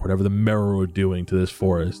there. Whatever the Merrow are doing to this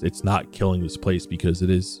forest, it's not killing this place because it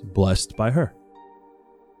is blessed by her.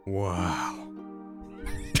 Wow.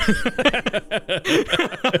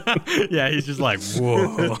 Yeah, he's just like,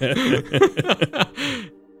 whoa.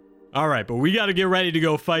 All right, but we got to get ready to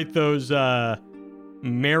go fight those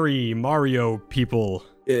Mario people.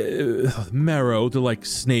 Merrow, they're like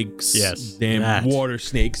snakes. Yes, Damn that. water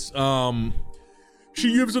snakes.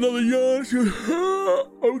 She gives another yawn. She goes,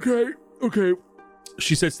 okay.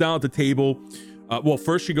 She sits down at the table. Well,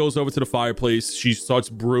 first she goes over to the fireplace. She starts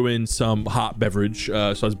brewing some hot beverage.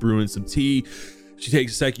 Starts brewing some tea. She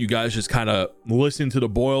takes a sec. You guys just kind of listen to the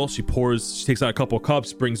boil. She takes out a couple of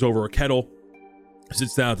cups, brings over a kettle,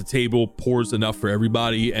 sits down at the table, pours enough for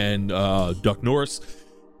everybody and Duck Norris,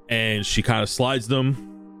 and she kind of slides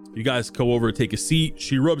them. You guys go over and take a seat.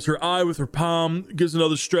 She rubs her eye with her palm, gives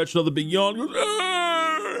another stretch, another big yawn, goes,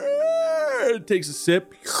 takes a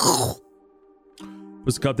sip,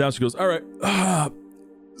 puts the cup down. She goes, all right,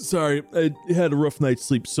 sorry, I had a rough night's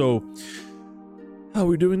sleep. So how are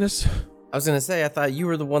we doing this? I was gonna say, I thought you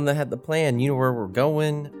were the one that had the plan. You know where we're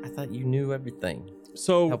going. I thought you knew everything.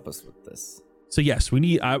 So help us with this. So yes,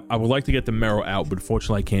 I would like to get the marrow out, but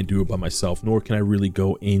unfortunately I can't do it by myself, nor can I really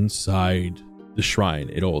go inside the shrine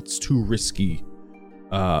at all. It's too risky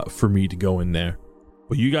for me to go in there.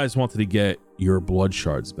 But you guys wanted to get your blood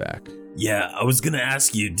shards back. Yeah, I was gonna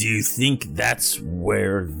ask you, do you think that's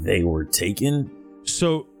where they were taken?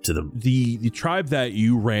 So to the tribe that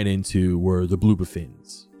you ran into were the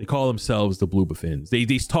Bluebafins. They call themselves the Bluebafins.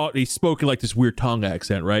 They spoke in like this weird tongue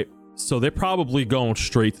accent, right? So they're probably going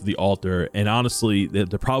straight to the altar, and honestly, they're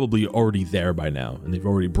probably already there by now, and they've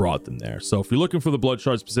already brought them there. So if you're looking for the blood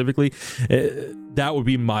shards specifically, that would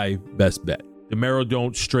be my best bet. The marrow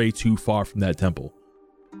don't stray too far from that temple.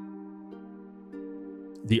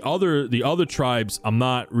 The other tribes, I'm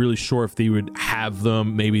not really sure if they would have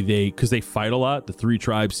them. Maybe because they fight a lot. The three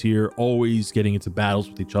tribes here always getting into battles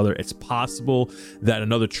with each other. It's possible that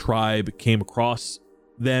another tribe came across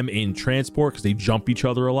them in transport because they jump each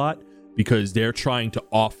other a lot, because they're trying to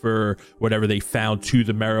offer whatever they found to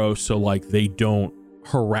the marrow, so like they don't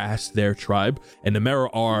harass their tribe. And the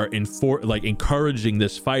marrow are encouraging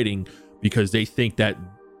this fighting because they think that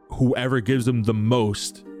whoever gives them the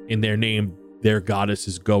most in their name, their goddess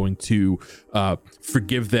is going to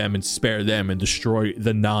forgive them and spare them and destroy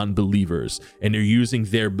the non-believers, and they're using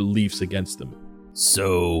their beliefs against them.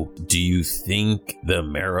 So do you think the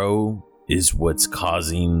marrow is what's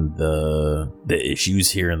causing the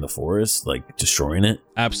issues here in the forest, like destroying it?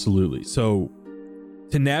 Absolutely. So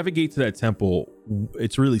to navigate to that temple,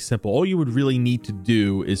 it's really simple. All you would really need to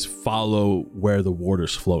do is follow where the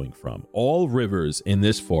water's flowing from. All rivers in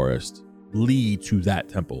this forest lead to that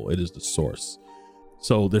temple. It is the source.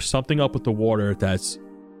 So there's something up with the water that's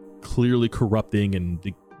clearly corrupting and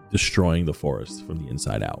destroying the forest from the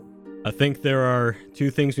inside out. I think there are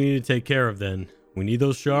two things we need to take care of then. We need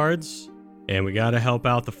those shards, and we gotta help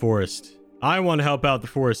out the forest. I want to help out the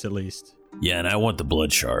forest at least. Yeah, and I want the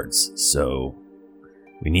blood shards, so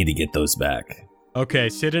we need to get those back. Okay,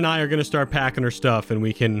 Sid and I are gonna start packing our stuff, and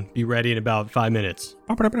we can be ready in about 5 minutes.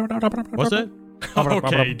 What's that?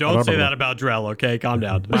 Okay, don't say that about Drell, okay? Calm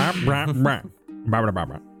down.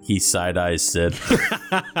 He side-eyes Sid.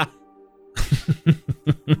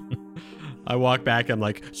 I walk back, I'm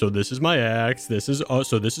like, so this is my axe, this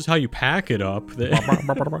is how you pack it up.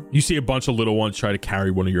 You see a bunch of little ones try to carry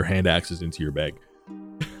one of your hand axes into your bag.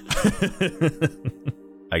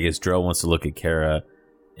 I guess Drell wants to look at Kara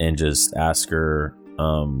and just ask her,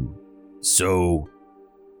 so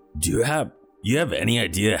do you have any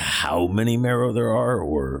idea how many marrow there are,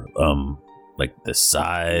 or like the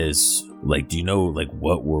size? Like, do you know like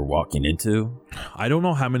what we're walking into? I don't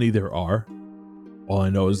know how many there are. All I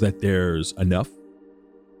know is that there's enough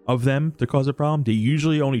of them to cause a problem. They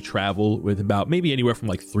usually only travel with about maybe anywhere from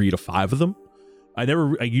like 3 to 5 of them.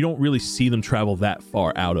 You don't really see them travel that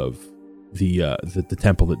far out of the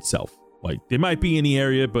temple itself. Like, they might be in the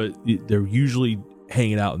area, but they're usually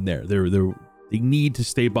hanging out in there. They need to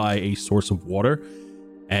stay by a source of water,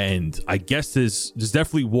 and I guess there's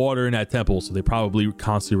definitely water in that temple, so they're probably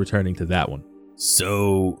constantly returning to that one.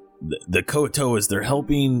 So the Kotoas, they're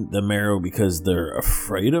helping the marrow because they're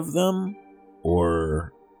afraid of them,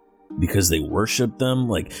 or because they worship them?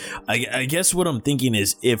 Like, I guess what I'm thinking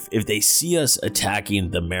is, if they see us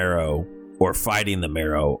attacking the marrow or fighting the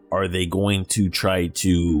marrow, are they going to try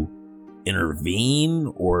to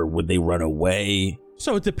intervene, or would they run away?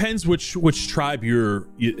 So it depends which tribe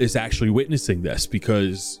is actually witnessing this,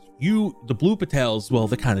 because the Blue Patels, well,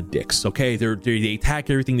 they're kind of dicks, okay? They attack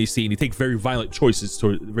everything they see, and they take very violent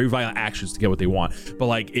very violent actions to get what they want. But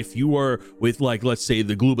like, if you were with, like, let's say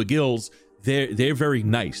the Gluba Gills, they're very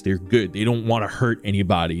nice. They're good. They don't want to hurt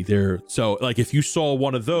anybody. So like, if you saw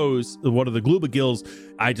one of the Gluba Gills,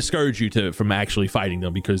 I discourage you from actually fighting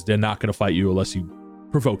them, because they're not going to fight you unless you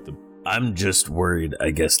provoke them. I'm just worried, I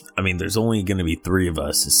guess. I mean, there's only going to be 3 of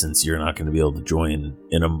us, since you're not going to be able to join.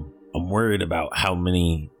 And I'm worried about how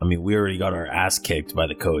many. I mean, we already got our ass kicked by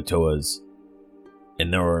the Kotoas,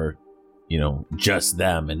 and there were, just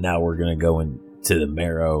them. And now we're going to go and to the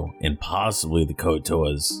Marrow and possibly the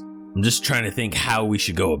Kotoas. I'm just trying to think how we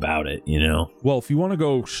should go about it, you know? Well, if you want to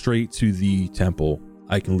go straight to the temple,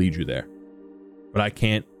 I can lead you there. But I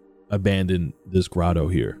can't abandon this grotto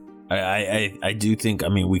here. I do think, I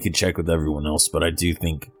mean, we could check with everyone else, but I do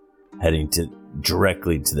think heading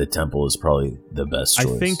directly to the temple is probably the best choice.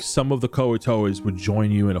 I think some of the Koatoas would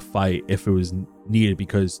join you in a fight if it was needed,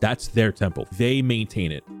 because that's their temple. They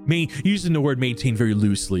maintain it. Using the word maintain very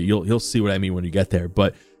loosely, you'll see what I mean when you get there,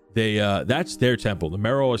 but that's their temple. The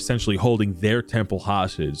Marrow are essentially holding their temple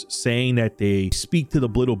hostage, saying that they speak to the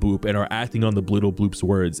Blittleboop and are acting on the Blittleboop's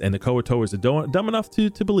words, and the Koatoas are dumb enough to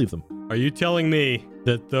believe them. Are you telling me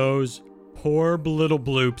that those poor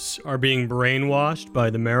Blittleboops are being brainwashed by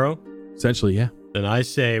the Marrow? Essentially, yeah. Then I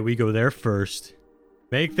say we go there first,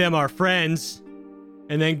 make them our friends,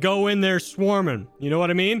 and then go in there swarming. You know what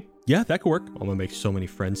I mean? Yeah, that could work. I'm gonna make so many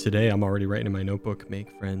friends today. I'm already writing in my notebook,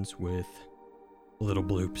 make friends with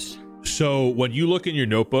Blittleboops. So when you look in your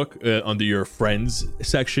notebook under your friends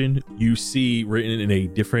section, you see written in a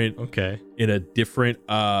different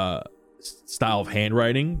style of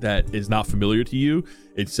handwriting that is not familiar to you.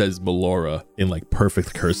 It says Melora in like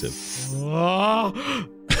perfect cursive. Oh,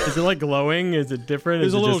 is it like glowing? Is it different?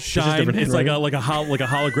 There's is a little just shine. It's like a handwriting?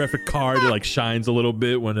 holographic card. It like shines a little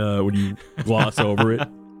bit when you gloss over it.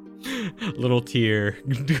 Little tear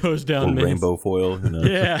goes down. Rainbow foil. You know?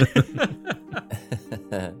 Yeah.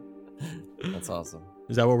 That's awesome.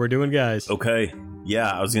 Is that what we're doing, guys? Okay.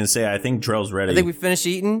 Yeah, I was gonna say I think Drell's ready. I think we finished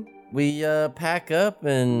eating. We pack up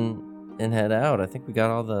and head out. I think we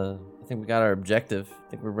got our objective. I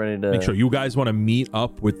think we're ready to Make sure you guys want to meet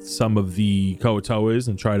up with some of the Koatoas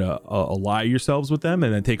and try to ally yourselves with them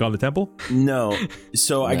and then take on the temple. No.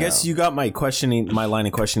 So I guess you got my line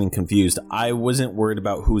of questioning confused. I wasn't worried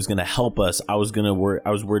about who's going to help us. I was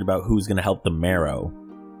worried about who's going to help the Marrow.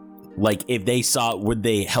 Like if they saw, would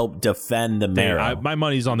they help defend the Marrow? My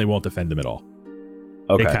money's on they won't defend them at all.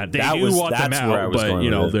 Okay. That's where I was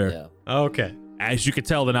going. They're Okay. As you can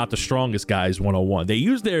tell, they're not the strongest guys 101. They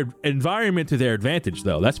use their environment to their advantage,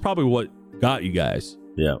 though. That's probably what got you guys.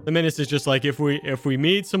 Yeah. The menace is just like if we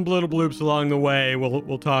meet some Blittleboops along the way,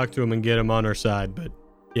 we'll talk to them and get them on our side. But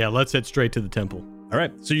yeah, let's head straight to the temple. All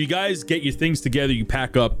right. So you guys get your things together, you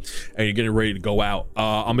pack up, and you're getting ready to go out.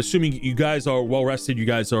 I'm assuming you guys are well rested.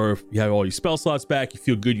 You have all your spell slots back. You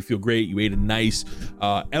feel good. You feel great. You ate a nice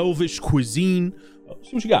elvish cuisine. Let's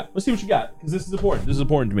see what you got. Because this is important. This is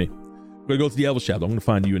important to me. We're gonna go to the Elvish shop. I'm gonna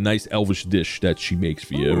find you a nice elvish dish that she makes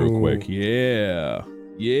for you real quick. Yeah.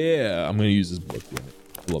 I'm gonna use this book.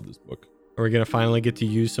 I love this book. Are we gonna finally get to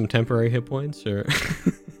use some temporary hit points, or?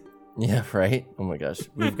 Yeah, right. Oh my gosh,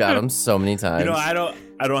 we've got them so many times. I don't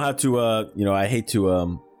have to. I hate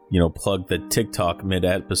to plug the TikTok mid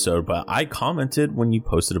episode, but I commented when you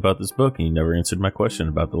posted about this book, and you never answered my question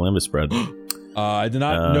about the lembas bread. I did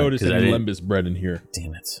not notice any lembas bread in here.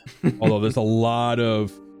 Damn it! Although there's a lot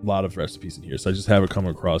of recipes in here, so I just haven't come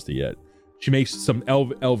across it yet. She makes some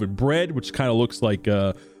elven bread, which kind of looks like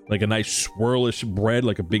a nice swirlish bread,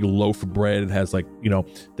 like a big loaf of bread. It has like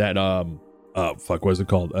that what is it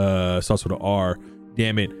called? Starts with an R.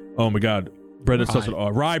 Damn it! Oh my god! Bread that starts with an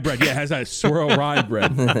R. Rye bread. Yeah, it has that swirl rye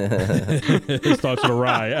bread. It starts with a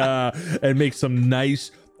rye. And makes some nice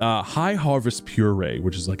high harvest puree,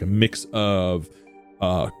 which is like a mix of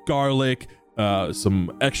garlic,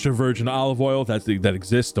 some extra virgin olive oil that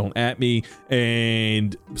exists, don't at me,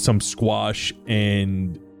 and some squash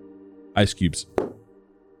and ice cubes.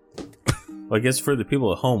 Well, I guess for the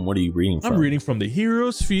people at home, what are you reading from? I'm reading from the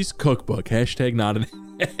Heroes Feast cookbook. # not an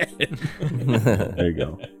There you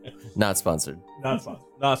go. Not sponsored.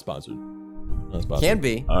 Not sponsored. Can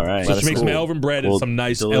be. All right. So she makes some elven bread and some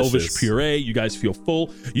nice delicious. elvish puree. You guys feel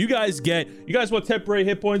full. You guys want temporary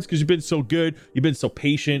hit points because you've been so good. You've been so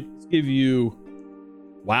patient. Let's give you.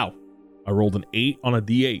 Wow. I rolled an 8 on a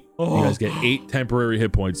D8. Oh. You guys get 8 temporary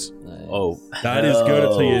hit points. Nice. Oh, That is good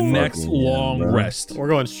until your next fucking long bro. rest. We're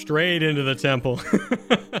going straight into the temple.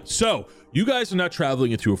 So, you guys are not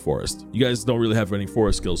traveling into a forest. You guys don't really have any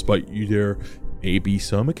forest skills, but there may be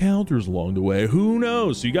some encounters along the way. Who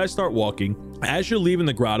knows? So you guys start walking. As you're leaving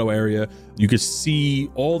the grotto area, you can see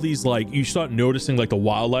all these, you start noticing the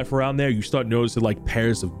wildlife around there. You start noticing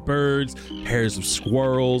pairs of birds, pairs of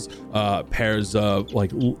squirrels, pairs of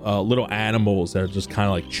little animals that are just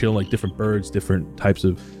kind of chilling, different birds, different types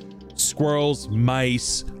of squirrels,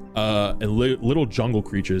 mice, and little jungle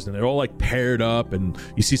creatures, and they're all paired up, and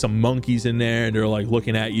you see some monkeys in there, and they're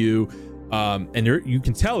looking at you. And you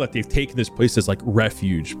can tell that they've taken this place as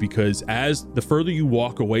refuge, because as the further you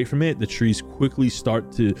walk away from it, the trees quickly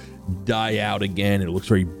start to die out again. It looks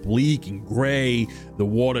very bleak and gray. The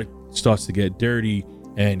water starts to get dirty,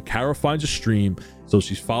 and Kara finds a stream, so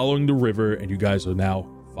she's following the river, and you guys are now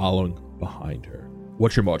following behind her.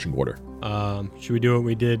 What's your marching order? Should we do what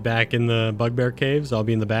we did back in the Bugbear Caves? I'll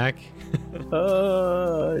be in the back.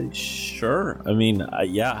 Sure. I mean,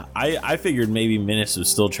 yeah, I figured maybe Minus was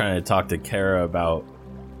still trying to talk to Kara about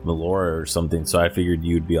Melora or something, so I figured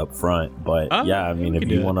you'd be up front. But yeah, I mean, if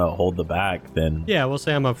you want to hold the back, then yeah, we'll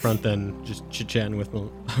say I'm up front then, just chit-chatting with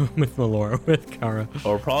with Melora, with Kara.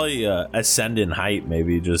 Or probably ascend in height,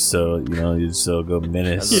 maybe, just so, you know, you still go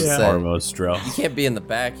Minus, Armos, Drell. You can't be in the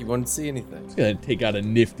back. You wouldn't see anything. Just gonna take out a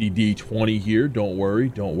nifty D20 here. Don't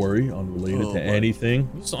worry. Unrelated to anything.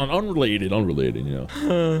 It's unrelated, you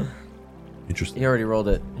know. Interesting. He already rolled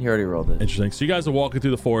it. Interesting. So you guys are walking through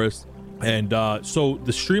the forest, and so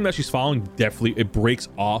the stream that she's following, definitely it breaks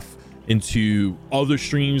off into other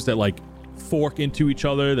streams that like fork into each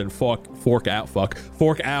other, then fork out.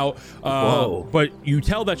 But you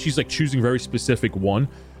tell that she's like choosing very specific one.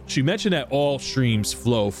 She mentioned that all streams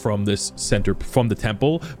flow from this center, from the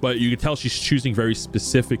temple, but you can tell she's choosing very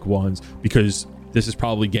specific ones because this is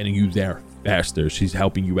probably getting you there faster. She's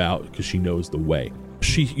helping you out because she knows the way.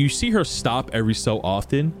 You see her stop every so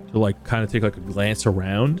often to like kind of take like a glance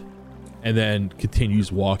around, and then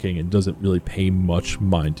continues walking and doesn't really pay much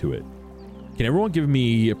mind to it. Can everyone give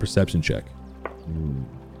me a perception check?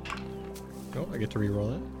 Oh, I get to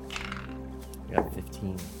reroll it. I got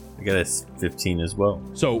 15. I got a 15 as well.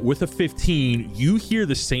 So with a 15, you hear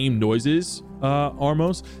the same noises,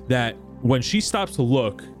 Armos, that when she stops to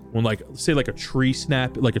look, when like, say like a tree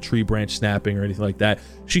branch snapping or anything like that,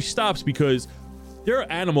 she stops because there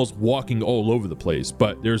are animals walking all over the place,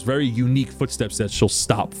 but there's very unique footsteps that she'll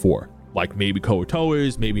stop for. Like maybe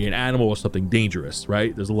Koatoas, maybe an animal or something dangerous,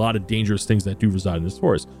 right? There's a lot of dangerous things that do reside in this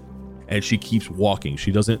forest. And she keeps walking.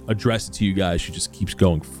 She doesn't address it to you guys. She just keeps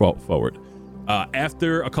going forward.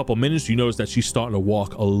 After a couple minutes, you notice that she's starting to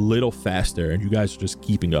walk a little faster, and you guys are just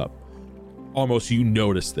keeping up. Almost, you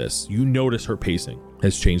notice this. You notice her pacing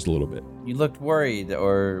has changed a little bit. You looked worried,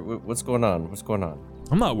 or what's going on?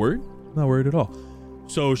 I'm not worried. I'm not worried at all.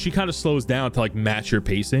 So she kind of slows down to like match your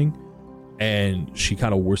pacing. And she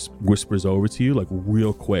kind of whispers over to you like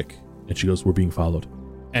real quick, and she goes, "We're being followed,"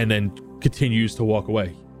 and then continues to walk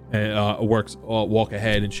away and walk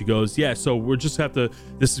ahead. And she goes, "Yeah, so we're just have to.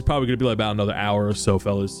 This is probably gonna be like about another hour or so,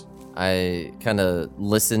 fellas." I kind of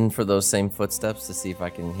listen for those same footsteps to see if I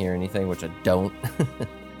can hear anything, which I don't.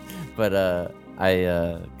 But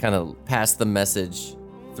I kind of pass the message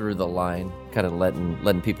through the line, kind of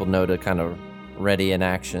letting people know to kind of ready in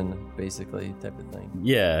action, basically, type of thing.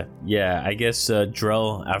 Yeah. I guess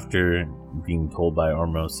Drell, after being told by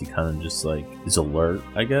Armos, he kind of just like is alert.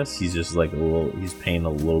 I guess he's just like he's paying a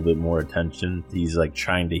little bit more attention. He's like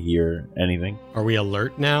trying to hear anything. Are we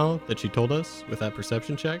alert now that she told us with that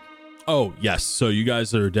perception check? Oh yes. So you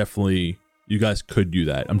guys could do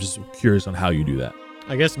that. I'm just curious on how you do that.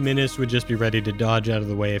 I guess Minus would just be ready to dodge out of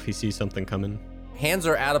the way if he sees something coming. Hands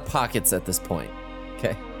are out of pockets at this point.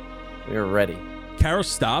 Okay, we are ready. Kara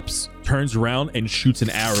stops, turns around, and shoots an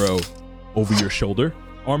arrow over your shoulder,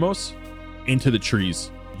 Armos, into the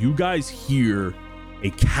trees. You guys hear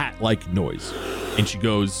a cat-like noise, and she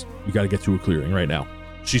goes, "We got to get to a clearing right now."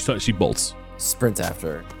 She bolts. Sprints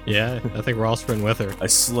after her. Yeah, I think we're all sprinting with her. I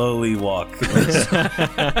slowly walk.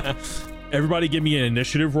 Everybody give me an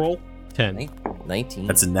initiative roll. 10. 19.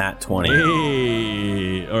 That's a nat 20.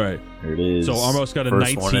 Hey, all right. There it is. So Armos got a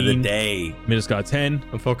First 19. one of the day. Minus got 10.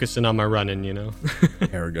 I'm focusing on my running, you know.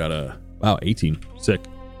 Kara got a 18. Sick.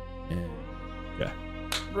 And, yeah.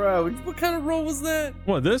 Bro, what kind of roll was that?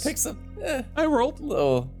 What, this? Pick some. I rolled.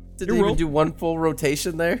 Little. Didn't even do one full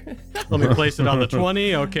rotation there. Let me place it on the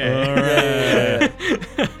 20. Okay.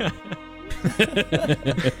 Yeah.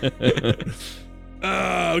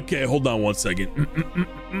 Okay, hold on one second.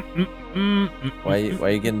 Why are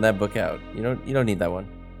you getting that book out? You don't need that one.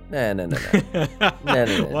 No. No.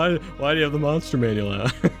 Why do you have the monster manual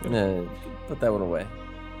out? No, put that one away.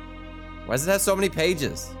 Why does it have so many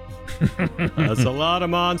pages? That's a lot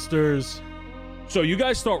of monsters. So you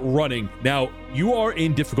guys start running. Now, you are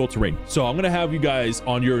in difficult terrain. So I'm going to have you guys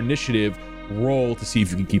on your initiative roll to see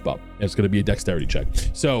if you can keep up. It's going to be a dexterity check.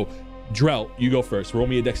 So, Drell, you go first. Roll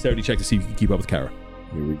me a dexterity check to see if you can keep up with Kara.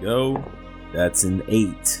 Here we go. That's an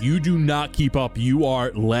 8. You do not keep up. You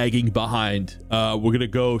are lagging behind. We're going to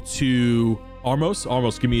go to Armos.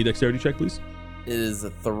 Armos, give me a dexterity check, please. It is a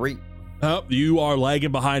 3. You are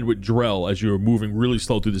lagging behind with Drell as you're moving really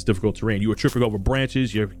slow through this difficult terrain. You are tripping over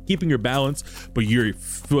branches. You're keeping your balance, but your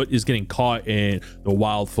foot is getting caught in the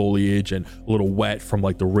wild foliage and a little wet from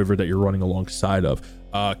like the river that you're running alongside of.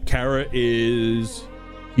 Kara is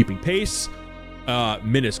keeping pace.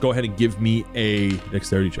 Minus, go ahead and give me a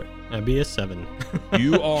dexterity check. That'd be a 7.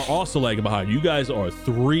 You are also lagging behind. You guys are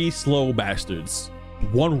 3 slow bastards.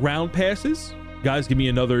 1 round passes. Guys, give me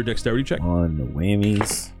another dexterity check. On the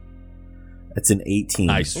whammies. That's an 18.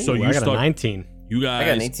 Nice. So Ooh, you I got start. a 19. You guys. I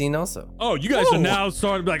got an 18 also. Oh, you guys are now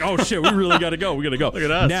starting to be like, oh shit, we really gotta go. We gotta go. Look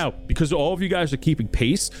at us. Now, because all of you guys are keeping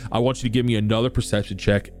pace, I want you to give me another perception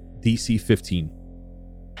check. DC 15.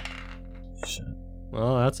 Shit.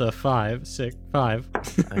 Well, that's a 5. I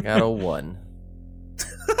got a 1.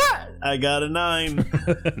 I got a 9.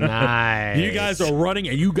 Nice. You guys are running,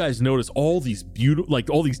 and you guys notice all these beautiful, like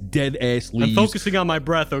all these dead ass I'm leaves. focusing on my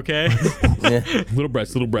breath, okay? Little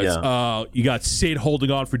breaths. Yeah. You got Sid holding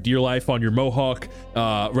on for dear life on your mohawk.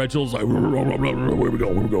 Reginald's like, where we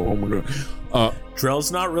go?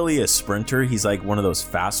 Drell's not really a sprinter. He's like one of those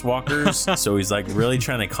fast walkers. So he's like really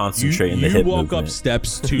trying to concentrate in the hip You walk movement. up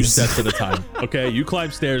steps 2 steps at a time. Okay, you climb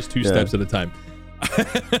stairs 2 steps at a time.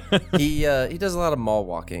 He does a lot of mall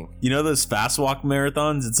walking. You know those fast walk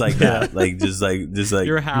marathons? It's like that. Like just like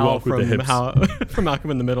You're Hal walk with the hips. from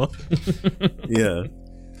Malcolm in the Middle. yeah.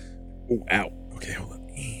 Oh, ow. Okay, hold on.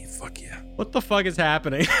 Fuck yeah. What the fuck is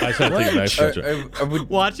happening? I tried to take a nice picture. Are we,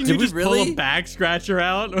 Watching did you we just really? pull a back scratcher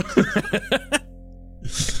out.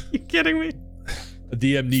 You kidding me? A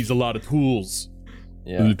DM needs a lot of tools.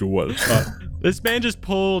 Yeah. To what? This man just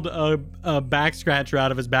pulled a back scratcher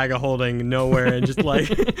out of his bag of holding nowhere and just like.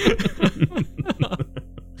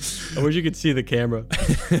 I wish you could see the camera.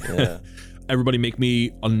 Yeah. Everybody make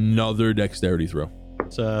me another dexterity throw.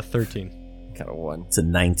 It's 13. Got a 1. It's a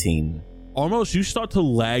 19. Almost, you start to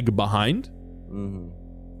lag behind, Mm-hmm.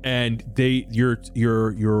 and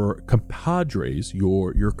your compadres,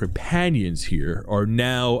 your companions here are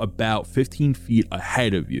now about 15 feet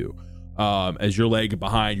ahead of you. As you're lagging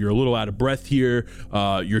behind, you're a little out of breath here.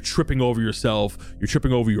 You're tripping over yourself. You're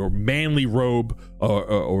tripping over your manly robe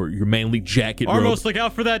or your manly jacket. Almost look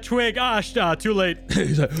out for that twig. Too late.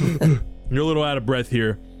 He's like, you're a little out of breath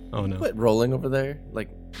here. Oh no. Quit rolling over there, like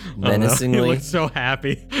Oh, no. menacingly. You look so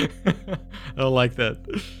happy. I don't like that.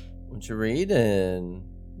 What you reading?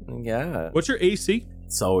 Yeah. What's your AC?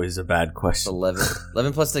 It's always a bad It's question. 11.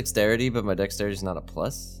 11 plus dexterity, but my dexterity is not a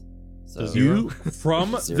plus. So You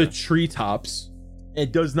from Zero. the treetops.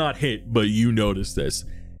 It does not hit, but you notice this.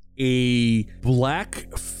 A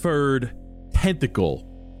black furred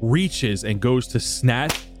tentacle reaches and goes to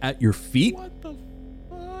snap at your feet. What the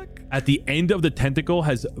fuck? At the end of the tentacle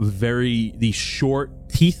has these short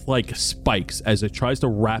teeth-like spikes as it tries to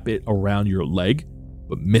wrap it around your leg,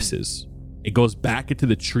 but misses. It goes back into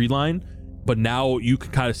the tree line, but now you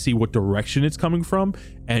can kind of see what direction it's coming from,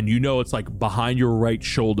 and you know it's like behind your right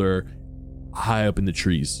shoulder, high up in the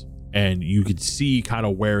trees. And you can see kind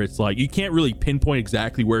of where it's like, you can't really pinpoint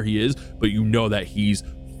exactly where he is, but you know that he's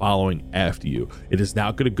following after you. It is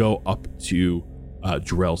now going to go up to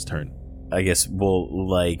Jarrell's turn. I guess we'll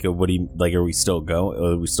like. What do you like? Are we still going?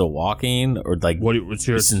 Are we still walking? Or like? What's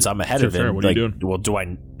your, Since I'm ahead your of turn? him, What are like, you doing? well, do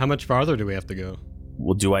I? How much farther do we have to go?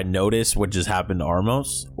 Well, do I notice what just happened to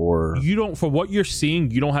Armos? Or You don't, for what you're seeing,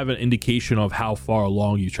 you don't have an indication of how far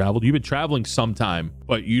along you traveled. You've been traveling some time,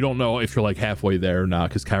 but you don't know if you're like halfway there or not,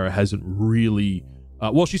 because Kara hasn't really.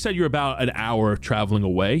 Well, she said you're about an hour traveling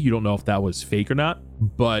away. You don't know if that was fake or not,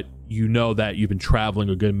 but you know that you've been traveling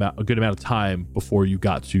a good amount of time before you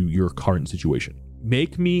got to your current situation.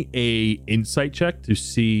 Make me a insight check to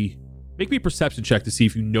see. Make me a perception check to see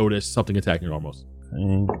if you notice something attacking Armos.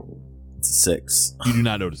 it's a 6. You do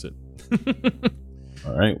not notice it.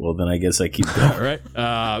 All right. Well, then I guess I keep going. All right,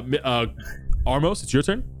 Armos, it's your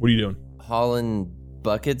turn. What are you doing? hauling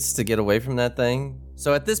buckets to get away from that thing.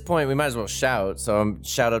 So at this point, we might as well shout. So I'm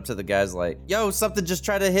shout up to the guys like, yo, something just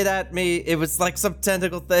tried to hit at me. It was like some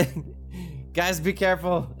tentacle thing. Guys, be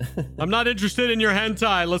careful. I'm not interested in your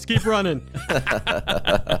hentai. Let's keep running.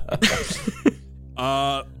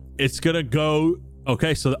 It's gonna go.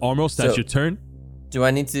 Okay, so almost that's So- your turn. Do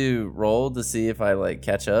I need to roll to see if I like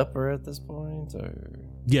catch up or at this point or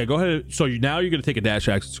Yeah, go ahead. So now you're gonna take a dash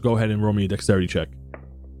action. So go ahead and roll me a dexterity check.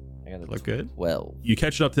 I got Look good. 12. You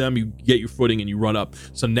catch up to them. You get your footing and you run up.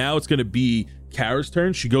 So now it's gonna be Kara's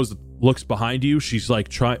turn. She goes, looks behind you. She's like,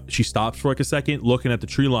 she stops for like a second, looking at the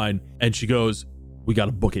tree line, and she goes, "We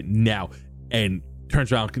gotta book it now." And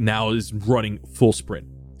turns around. Now is running full sprint.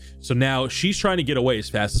 So now she's trying to get away as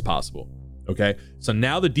fast as possible. Okay. So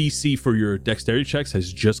now the DC for your dexterity checks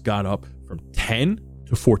has just gone up from 10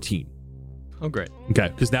 to 14. Oh, great. Okay,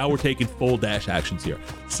 because now we're taking full dash actions here.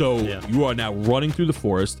 So Yeah. you are now running through the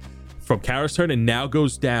forest from Kara's turn, and now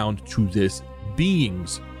goes down to this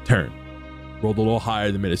being's turn. Rolled a little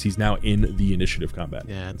higher than Midas. He's now in the initiative combat.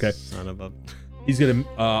 Yeah. Okay. Son of a. He's gonna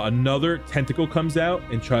another tentacle comes out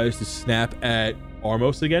and tries to snap at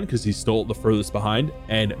Armos again because he's still the furthest behind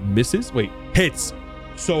and misses. Wait, hits.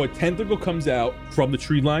 So a tentacle comes out from the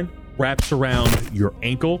tree line, wraps around your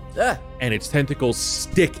ankle, and its tentacles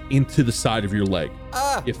stick into the side of your leg.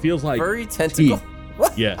 It feels like furry tentacle.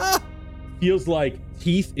 teeth. Yeah, feels like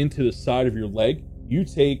teeth into the side of your leg. You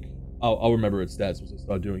take. I'll remember its stats once I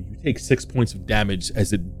start doing. You take 6 points of damage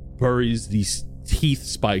as it buries these teeth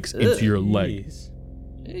spikes into your leg.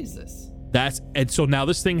 Jesus. And so now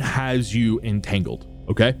this thing has you entangled.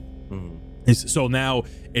 Okay. So now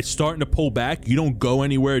it's starting to pull back. You don't go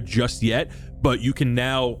anywhere just yet, but you can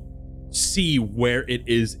now see where it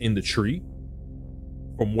is in the tree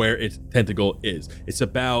from where its tentacle is. It's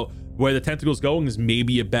about where the tentacle's going is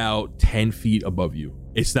maybe about 10 feet above you.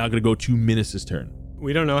 It's now going to go to Minas' turn.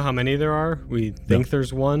 We don't know how many there are. We think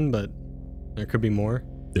there's one, but there could be more.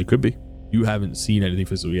 There could be. You haven't seen anything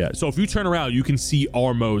physical yet. So if you turn around, you can see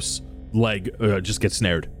Armos' leg just get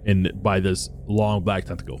snared by this long black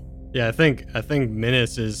tentacle. Yeah, I think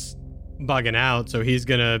Minas is bugging out, so he's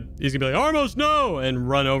gonna be like, Armos, no! And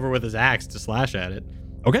run over with his axe to slash at it.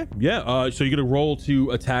 Okay, yeah. So you're gonna roll to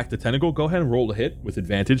attack the tentacle. Go ahead and roll to hit with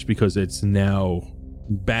advantage because it's now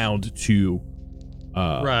bound to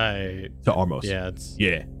right to Armos.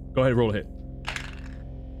 Yeah, Go ahead and roll to hit.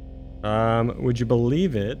 Would you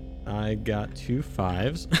believe it? I got 2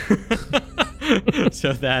 5s.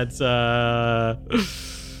 So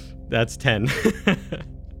that's 10.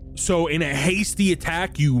 So in a hasty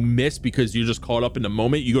attack, you miss because you're just caught up in the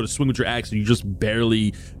moment. You go to swing with your axe and you just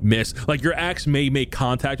barely miss. Like your axe may make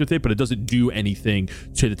contact with it, but it doesn't do anything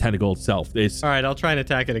to the tentacle itself. All right, I'll try and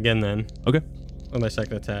attack it again then. Okay. On my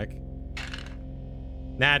second attack.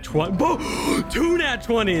 Nat 20. 2 nat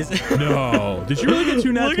 20s. No. Did you really get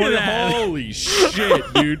 2 nat Look at 20s? that. Holy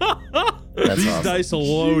shit, dude. That's These awesome. dice are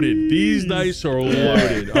loaded. These dice are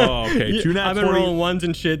loaded. Oh, okay. 2 nat 20. I've been rolling ones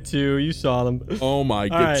and shit too. You saw them. Oh my All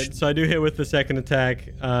god. right, so I do hit with the second attack.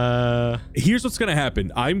 Here's what's gonna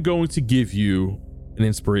happen. I'm going to give you an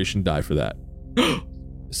inspiration die for that.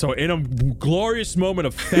 So in a glorious moment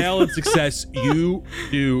of fail and success, you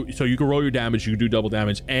can roll your damage, you can do double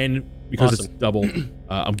damage, and because it's double,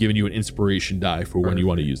 I'm giving you an inspiration die for when you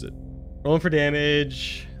want to use it. Rolling for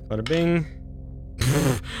damage. Bada bing.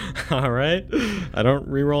 All right. I don't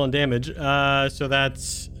re-roll on damage. So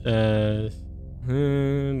that's can't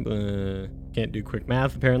do quick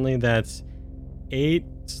math apparently. That's 8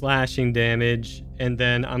 slashing damage, and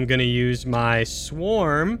then I'm gonna use my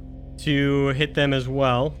swarm to hit them as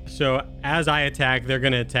well. So as I attack, they're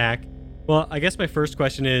gonna attack. Well, I guess my first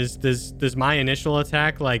question is, does my initial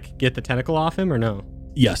attack like get the tentacle off him or no?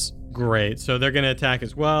 Yes. Great. So they're gonna attack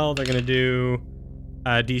as well. They're gonna do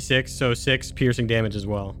D6, so 6 piercing damage as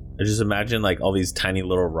well. I just imagine like all these tiny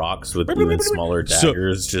little rocks with even smaller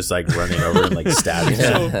daggers just like running over and like stabbing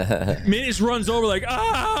him. So Minas runs over like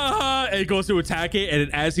and it goes to attack it,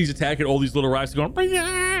 and as he's attacking, all these little rocks are going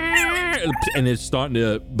and it's starting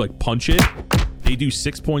to like punch it. They do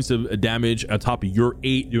 6 points of damage on top of your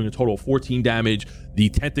 8, doing a total of 14 damage. The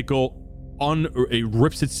tentacle it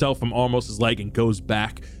rips itself from Armos' leg and goes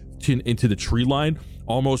back into the tree line.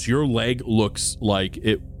 Almost your leg looks like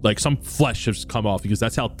some flesh has come off because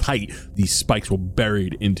that's how tight these spikes were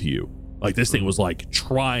buried into you. Like this thing was like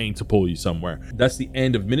trying to pull you somewhere. That's the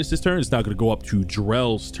end of Minas' turn. It's now going to go up to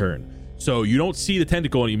Drell's turn. So you don't see the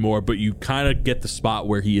tentacle anymore, but you kind of get the spot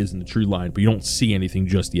where he is in the tree line, but you don't see anything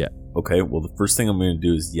just yet. Okay, well the first thing I'm going to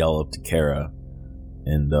do is yell up to Kara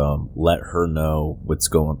and let her know what's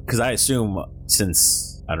going. Because I assume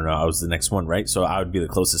since I don't know, I was the next one, right? So I would be the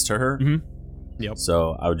closest to her. Mm-hmm. Yep.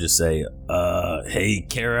 So I would just say, hey,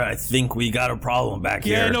 Kara, I think we got a problem back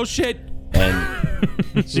here. Yeah, no shit.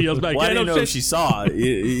 And she yells back, well, I yeah, didn't no know shit. if she saw it.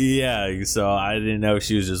 Yeah, so I didn't know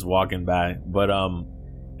she was just walking by. But,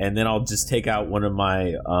 and then I'll just take out one of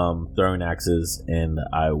my throwing axes and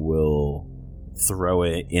I will throw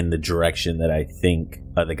it in the direction that I think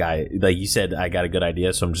the guy, like you said, I got a good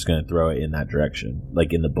idea, so I'm just going to throw it in that direction,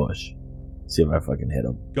 like in the bush. See if I fucking hit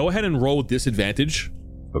him. Go ahead and roll with disadvantage.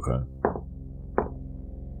 Okay.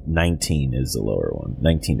 19 is the lower one.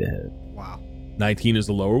 19 to hit. Wow. 19 is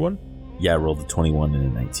the lower one. Yeah, I rolled a 21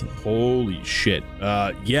 and a 19. Holy shit.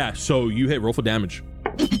 Yeah, so you hit, roll for damage.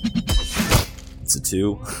 It's a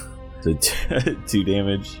 2. So 2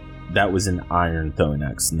 damage. That was an iron throwing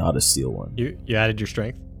axe, not a steel one. You added your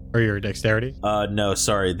strength or your dexterity? No,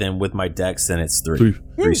 sorry. Then with my dex, then it's 3.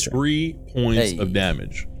 3 strength. 3 points Hey. of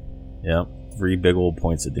damage. Yeah, 3 big old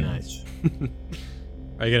points of damage.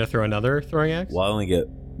 Are you gonna throw another throwing axe? Well, I only get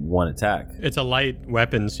 1 attack. It's a light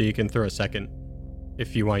weapon, so you can throw a second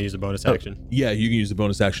if you want to use a bonus action. Yeah, you can use the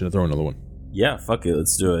bonus action to throw another one. Yeah, fuck it.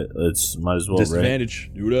 Let's do it. Might as well, right?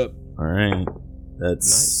 Disadvantage. Do it up. All right.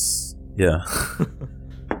 That's yeah.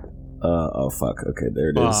 Oh fuck. Okay, there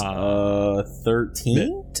it is.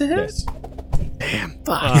 13 to hit. Yes. Damn.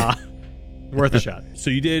 Fuck. Worth a shot. So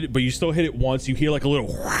you did, but you still hit it once. You hear like a little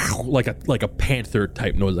wow, like a panther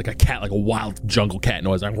type noise, like a cat, like a wild jungle cat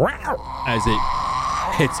noise, like wow, as it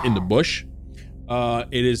hits in the bush.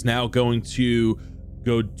 It is now going to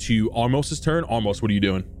go to Armos's turn. Armos, what are you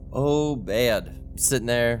doing? Oh, bad. Sitting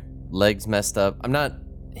there, legs messed up. I'm not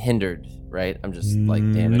hindered, right? I'm just like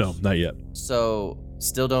damaged. No, not yet. So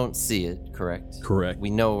still don't see it, correct? Correct. We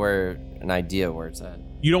know an idea where it's at.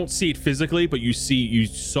 You don't see it physically, but you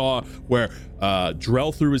saw where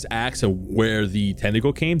Drell threw his axe and where the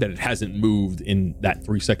tentacle came, that it hasn't moved in that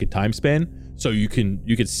 3-second time span. So you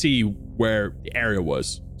can see where the area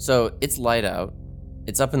was. So it's light out.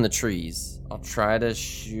 It's up in the trees. I'll try to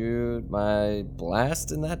shoot my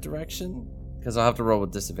blast in that direction, because I'll have to roll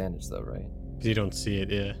with disadvantage though, right? You don't see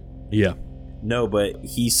it, yeah. Yeah. No, but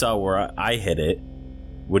he saw where I hit it.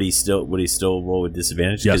 Would he still roll with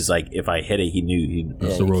disadvantage? Yes. Because like if I hit it, he knew he'd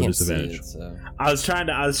Yeah, you roll can't see disadvantage. it, so. I was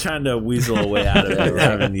trying to weasel a way out of it,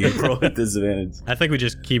 having you roll with disadvantage. I think we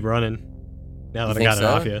just keep running. Now that I You got think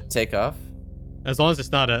it off so? you. Take off? As long as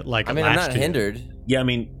it's not a like. I mean, a I'm latch not to you. hindered. Yeah, I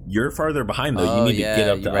mean you're farther behind though. Oh, You need yeah, to get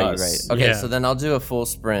up to you're right, us. You're right. Okay, Yeah. so then I'll do a full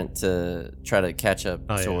sprint to try to catch up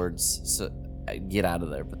Oh, yeah. towards, so I get out of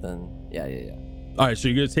there. But then, yeah. All right, so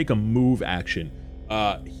you're gonna take a move action.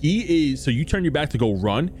 He is. So you turn your back to go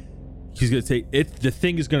run. He's gonna take it. The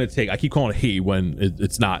thing is gonna take. I keep calling it he when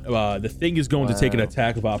it's not. The thing is going to take an Wow.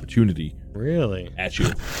 attack of opportunity Really? at you.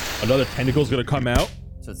 Another tentacle is gonna come out.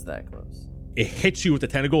 So it's that close. It hits you with the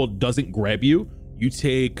tentacle. It doesn't grab you. You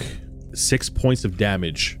take 6 points of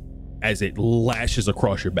damage as it lashes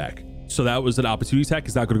across your back. So that was an opportunity attack.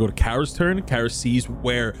 It's now going to go to Kara's turn. Kara sees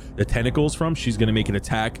where the tentacle is from. She's going to make an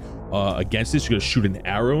attack against it. She's going to shoot an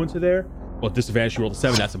arrow into there. Well, disadvantage, she rolled a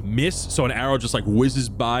 7. That's a miss. So an arrow just like whizzes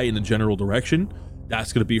by in the general direction.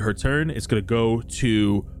 That's going to be her turn. It's going to go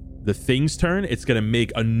to the thing's turn. It's going to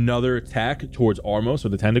make another attack towards Armos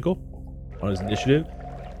with the tentacle on his initiative.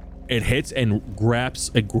 It hits and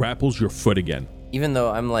grapples your foot again. Even though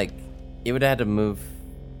I'm like, it would have had to move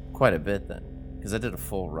quite a bit then, because I did a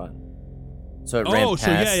full run. So it ran past.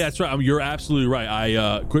 So yeah, that's right. You're absolutely right.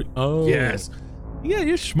 I quit. Oh. Yes. Yeah,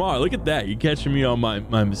 you're smart. Look at that. You're catching me on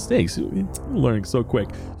my mistakes. You're learning so quick.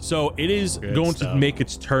 So it is Good going stuff. to make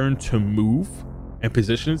its turn to move and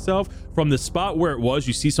position itself. From the spot where it was,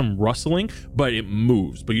 you see some rustling, but it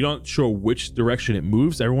moves. But you're not sure which direction it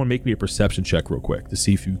moves. Everyone make me a perception check real quick to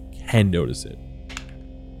see if you can notice it.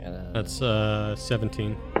 That's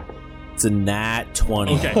 17. It's a nat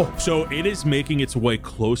 20. Okay, so it is making its way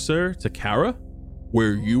closer to Kara,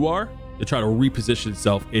 where you are, to try to reposition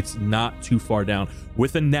itself. It's not too far down.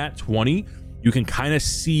 With a nat 20, you can kind of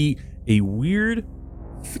see a weird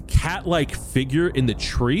cat-like figure in the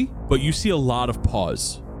tree, but you see a lot of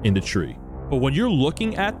paws in the tree. But when you're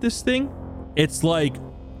looking at this thing, it's like,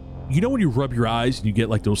 you know when you rub your eyes and you get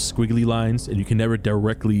like those squiggly lines and you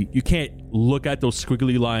can't look at those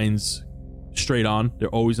squiggly lines straight on. They're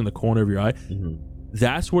always in the corner of your eye. Mm-hmm.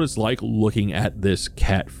 That's what it's like looking at this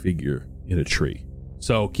cat figure in a tree.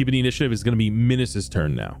 So keeping the initiative is going to be Minas'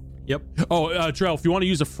 turn now. Yep. Oh, Drell, if you want to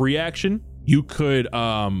use a free action, you could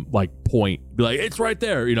like point, be like, it's right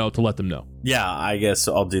there, to let them know. Yeah, I guess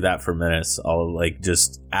I'll do that for minutes. I'll like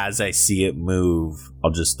just as I see it move, I'll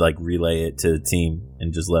just like relay it to the team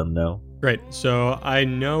and just let them know. Great. So I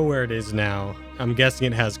know where it is now. I'm guessing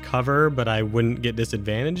it has cover, but I wouldn't get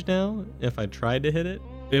disadvantage now if I tried to hit it.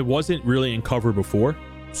 It wasn't really in cover before.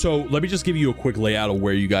 So let me just give you a quick layout of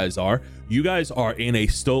where you guys are. You guys are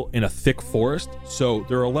still in a thick forest, so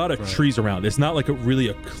there are a lot of trees around. It's not like really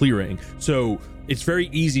a clearing, so it's very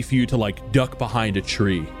easy for you to like duck behind a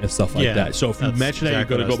tree and stuff like that. So if you that's mention that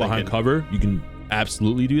exactly you're going to what go I was behind thinking. cover, you can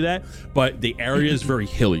absolutely do that. But the area is very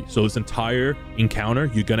hilly, so this entire encounter,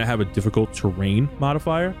 you're going to have a difficult terrain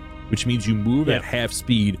modifier, which means you move at half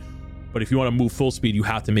speed. But if you want to move full speed, you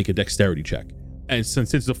have to make a dexterity check. And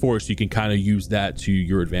since it's a forest, you can kind of use that to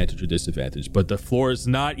your advantage or disadvantage. But the floor is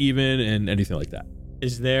not even and anything like that.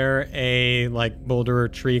 Is there a like boulder or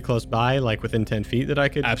tree close by, like within 10 feet that I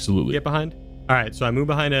could Absolutely. get behind? All right, so I move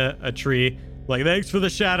behind a tree. Like, thanks for the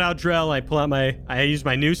shout out, Drell. I use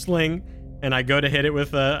my new sling and I go to hit it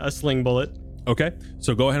with a sling bullet. Okay,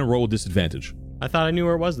 so go ahead and roll with disadvantage. I thought I knew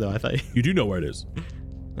where it was though. I thought. You do know where it is.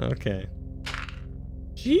 Okay.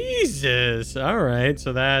 Jesus. All right,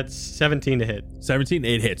 so that's 17 to hit. 17,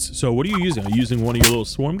 it hits. So what are you using? Are you using one of your little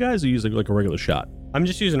swarm guys or are you using like a regular shot? I'm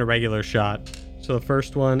just using a regular shot. So the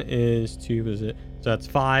first one is So that's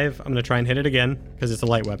 5. I'm going to try and hit it again because it's a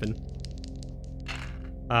light weapon.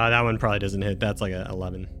 That one probably doesn't hit. That's like a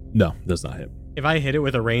 11. No, does not hit. If I hit it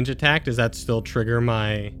with a range attack, does that still trigger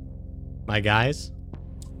my guys?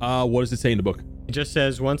 What does it say in the book? It just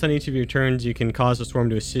says, once on each of your turns, you can cause a swarm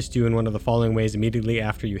to assist you in one of the following ways immediately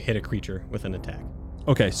after you hit a creature with an attack.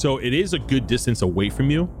 Okay, so it is a good distance away from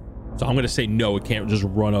you. So I'm going to say no, it can't just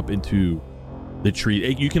run up into the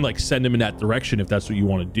tree. You can like send them in that direction if that's what you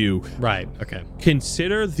want to do. Right, okay.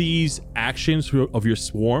 Consider these actions of your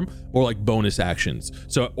swarm or like bonus actions.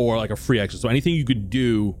 So, or like a free action. So anything you could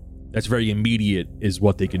do that's very immediate is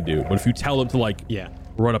what they can do. But if you tell them to like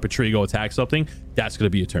run up a tree, go attack something, that's going to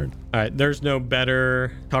be a turn. All right, there's no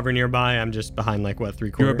better cover nearby. I'm just behind like what,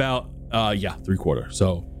 3/4? You're about 3/4.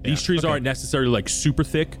 So these trees aren't necessarily like super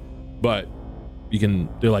thick, but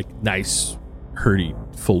they're like nice, herdy,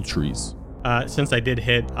 full trees. Since I did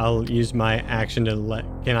hit, I'll use my action to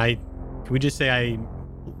can we just say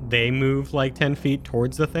they move like 10 feet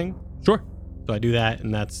towards the thing? Sure. So I do that,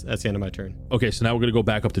 and that's the end of my turn. Okay, so now we're going to go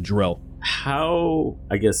back up to Jarrell. How,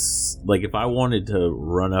 I guess, like if I wanted to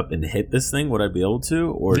run up and hit this thing, would I be able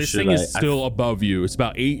to? Or this thing is still above you. It's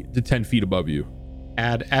about 8 to 10 feet above you.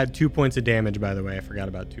 Add 2 points of damage, by the way. I forgot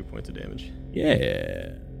about 2 points of damage.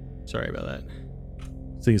 Yeah. Sorry about that.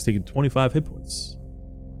 This thing is taking 25 hit points.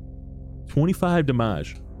 25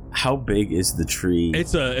 damage. How big is the tree?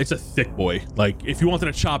 It's a thick boy. Like if you wanted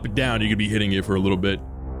to chop it down, you could be hitting it for a little bit.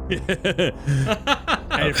 And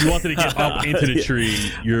if you wanted to get up into the tree,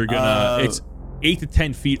 you're gonna it's 8 to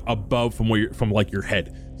 10 feet above from your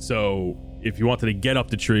head. So if you wanted to get up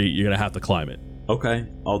the tree, you're gonna have to climb it. Okay,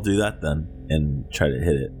 I'll do that then and try to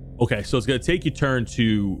hit it. Okay, so it's gonna take your turn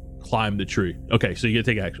to climb the tree. Okay, so you're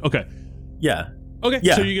gonna take action. Okay. Yeah. Okay,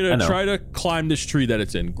 yeah, so you're gonna try to climb this tree that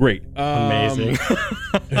it's in. Great. Amazing.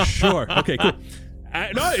 Sure. Okay, cool.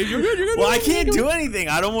 No, you're good. Well, I can't do anything.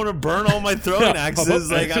 I don't want to burn all my throwing axes.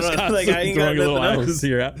 I ain't got nothing else.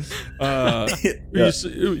 Here.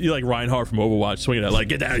 You like Reinhardt from Overwatch, swinging at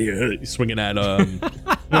get down here. He's swinging at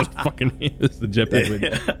fucking this is the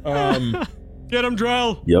jetpack. Get him,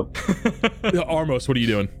 Drell. Yep. Armos, what are you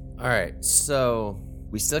doing? All right, so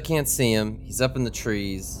we still can't see him. He's up in the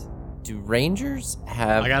trees. Do rangers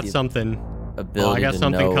have? I got something. Ability I got to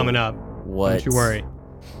something know coming up. What? Don't you worry.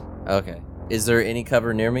 Okay. Is there any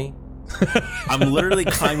cover near me? I'm literally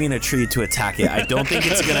climbing a tree to attack it. I don't think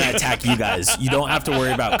it's gonna attack you guys. You don't have to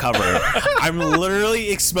worry about cover. I'm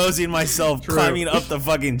literally exposing myself climbing up the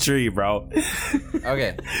fucking tree, bro.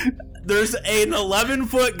 Okay. There's an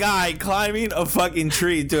 11-foot guy climbing a fucking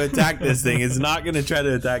tree to attack this thing. It's not gonna try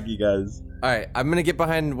to attack you guys. All right, I'm gonna get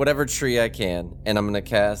behind whatever tree I can, and I'm gonna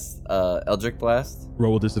cast Eldritch Blast.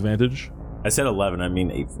 Roll with disadvantage. I said 11. I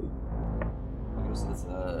mean 8 feet.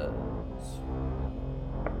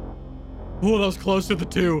 Oh, that was close to the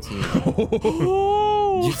 2. Did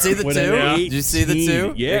you see the 2? Did you see the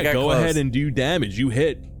 2? Yeah, go ahead and do damage. You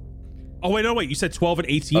hit. Oh wait, no, wait. You said 12 and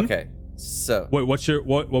 18. Okay, so wait, what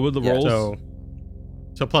were the rolls?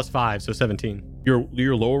 So plus 5, so 17.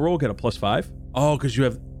 Your lower roll got a plus 5. Oh, because you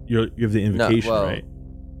have the invocation, right?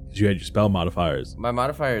 Because you had your spell modifiers. My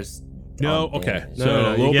modifiers. No, okay. Damage.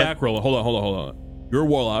 So low back roll. Hold on. Your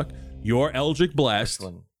warlock, your Eldritch Blast.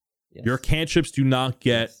 Yes. Your cantrips do not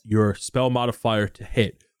get your spell modifier to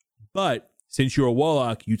hit. But since you're a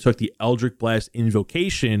warlock, you took the Eldritch Blast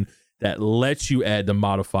invocation that lets you add the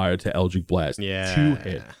modifier to Eldritch Blast to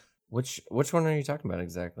hit. Which one are you talking about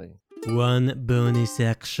exactly? One bonus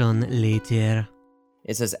action later.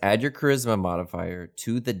 It says add your charisma modifier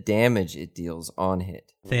to the damage it deals on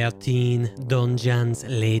hit. 13 dungeons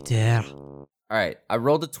later. All right, I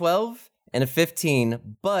rolled a 12 and a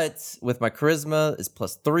 15, but with my charisma is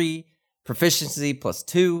plus 3, proficiency plus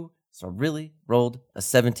 2, so I really rolled a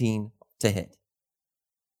 17 to hit.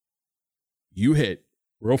 You hit.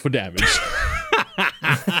 Roll for damage.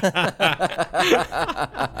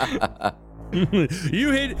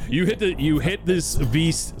 You hit this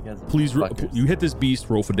beast. Please, you hit this beast.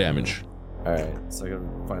 Roll for damage. All right, so I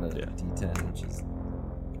gotta find a D10, which is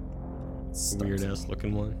Weird ass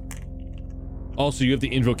looking one. Also, you have the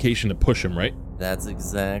invocation to push him, right? That's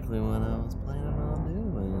exactly what I was planning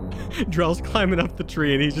on doing. Drell's climbing up the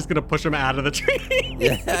tree, and he's just gonna push him out of the tree.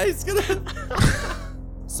 Yeah, he's gonna.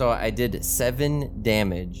 So I did 7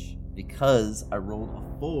 damage because I rolled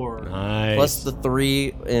a 4 Nice. plus the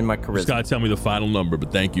 3 in my charisma. Just gotta tell me the final number,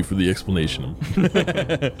 but thank you for the explanation.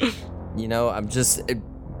 You know, I'm just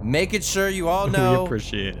making sure you all know. We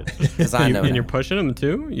appreciate it. Because I know. And you're pushing him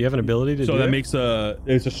too? You have an ability to do So that it? makes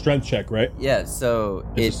it's a strength check, right? Yeah, so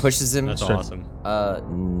it pushes him. That's awesome.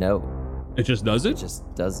 No, It just does it it? just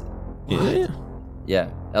does it. Yeah. Yeah,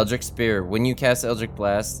 Eldritch Spear. When you cast Eldritch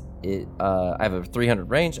Blast, I have a 300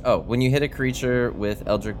 range. Oh, when you hit a creature with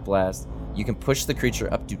Eldritch Blast, you can push the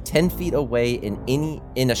creature up to 10 feet away in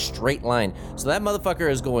a straight line. So that motherfucker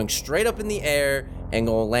is going straight up in the air and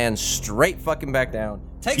gonna land straight fucking back down.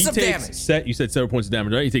 Take some damage. You said 7 points of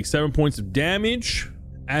damage, right? He takes 7 points of damage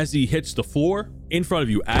as he hits the floor. In front of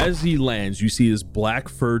you, as he lands, you see this black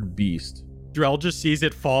furred beast. Drell just sees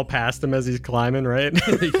it fall past him as he's climbing, right?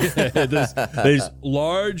 Yeah, this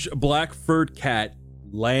large black furred cat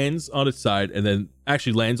lands on its side and then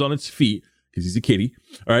actually lands on its feet because he's a kitty.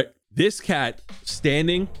 All right. This cat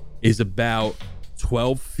standing is about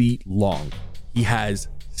 12 feet long. He has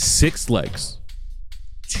 6 legs,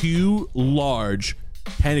 2 large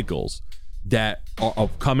tentacles that are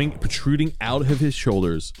protruding out of his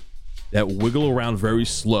shoulders that wiggle around very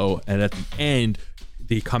slow. And at the end,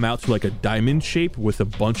 they come out to like a diamond shape with a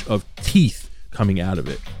bunch of teeth coming out of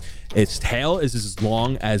it. Its tail is as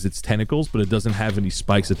long as its tentacles, but it doesn't have any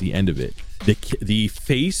spikes at the end of it. The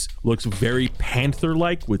face looks very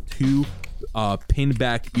panther-like with 2 pinned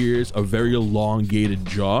back ears, a very elongated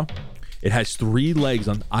jaw. It has 3 legs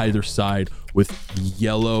on either side with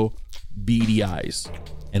yellow beady eyes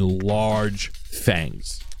and large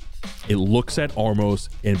fangs. It looks at Armos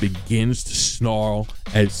and begins to snarl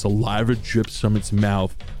as saliva drips from its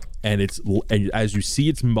mouth, and as you see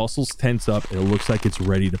its muscles tense up, it looks like it's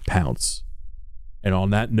ready to pounce. And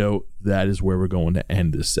on that note, that is where we're going to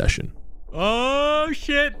end this session. Oh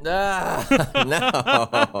shit! No.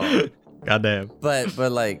 Goddamn. But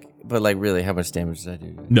really, how much damage did I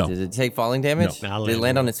do? No. Did it take falling damage? No. Did it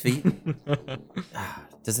land on its feet?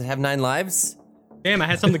 Does it have 9 lives? Damn, I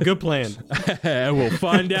had something good planned. And we'll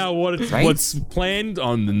find out what's planned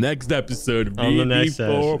on the next episode of On the next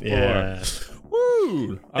D4. session. Yeah.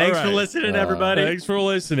 Woo! Thanks for listening, everybody. Thanks for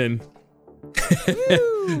listening.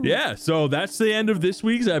 Yeah, so that's the end of this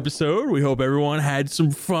week's episode. We hope everyone had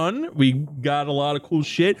some fun. We got a lot of cool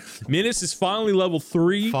shit. Minas is finally level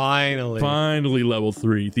 3. Finally level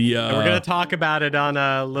 3. And we're gonna talk about it on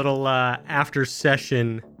a little after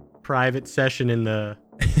session, private session in the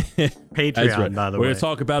Patreon. Right. By the we're way, gonna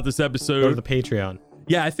talk about this episode. Go to the Patreon.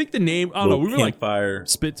 Yeah, I think the name. I don't know. We were like fire.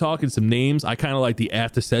 spit talking some names. I kind of like the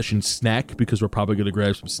after session snack because we're probably gonna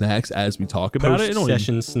grab some snacks as we talk about it.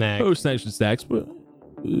 Post-session snack. Post-session snacks, but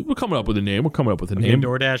we're coming up with a name. I'm getting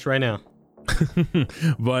DoorDash right now.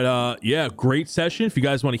 But yeah, great session. If you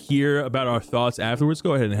guys want to hear about our thoughts afterwards,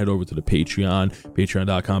 go ahead and head over to the Patreon,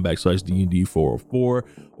 patreon.com/DND404,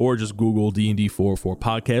 or just Google DND404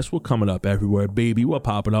 podcast. We're coming up everywhere, baby. We're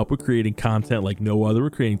popping up. We're creating content like no other. We're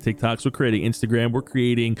creating TikToks. We're creating Instagram. We're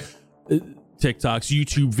creating TikToks,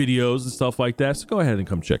 YouTube videos, and stuff like that. So go ahead and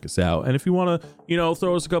come check us out. And if you want to,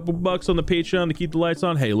 throw us a couple bucks on the Patreon to keep the lights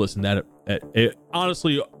on, hey, listen,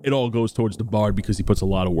 honestly, it all goes towards the Bard because he puts a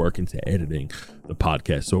lot of work into editing the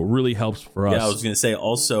podcast. So it really helps for us. Yeah, I was going to say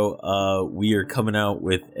also, we are coming out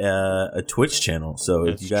with a Twitch channel. So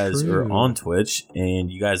if you guys are on Twitch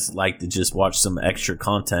and you guys like to just watch some extra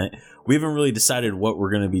content, we haven't really decided what we're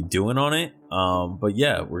going to be doing on it. But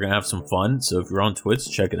yeah, we're going to have some fun. So if you're on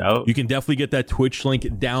Twitch, check it out. You can definitely get that Twitch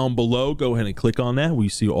link down below. Go ahead and click on that. We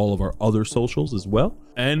see all of our other socials as well.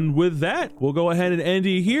 And with that, we'll go ahead and end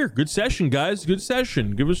it here. Good session, guys. Good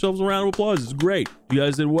session. Give yourselves a round of applause. It's great. You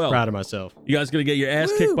guys did well. Proud of myself. You guys going to get your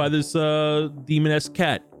ass kicked by this demon-esque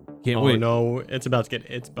cat. Can't wait. Oh, no. It's about to get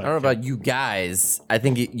its butt. I don't know about you guys. I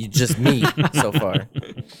think you just me so far.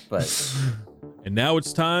 But... And now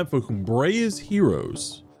it's time for Humbraya's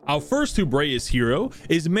Heroes. Our first Humbraya's hero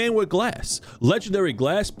is Man with Glass, legendary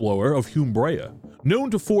glassblower of Humbraya, known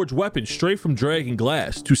to forge weapons straight from dragon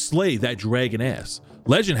glass to slay that dragon ass.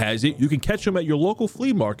 Legend has it you can catch him at your local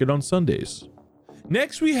flea market on Sundays.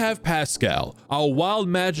 Next we have Pascal, our wild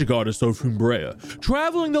magic artist of Humbraya.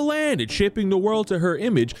 Traveling the land and shaping the world to her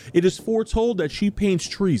image, it is foretold that she paints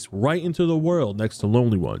trees right into the world next to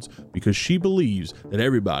lonely ones because she believes that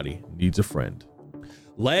everybody needs a friend.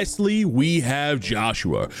 Lastly, we have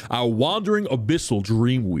Joshua, our wandering abyssal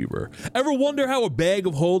dreamweaver. Ever wonder how a bag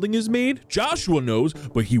of holding is made? Joshua knows,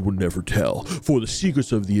 but he will never tell, for the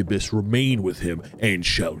secrets of the abyss remain with him and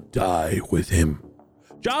shall die with him.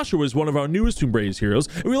 Joshua is one of our newest Humbraya's heroes,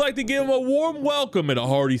 and we'd like to give him a warm welcome and a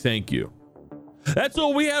hearty thank you. That's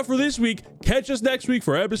all we have for this week. Catch us next week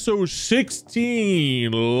for episode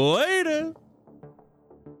 16. Later.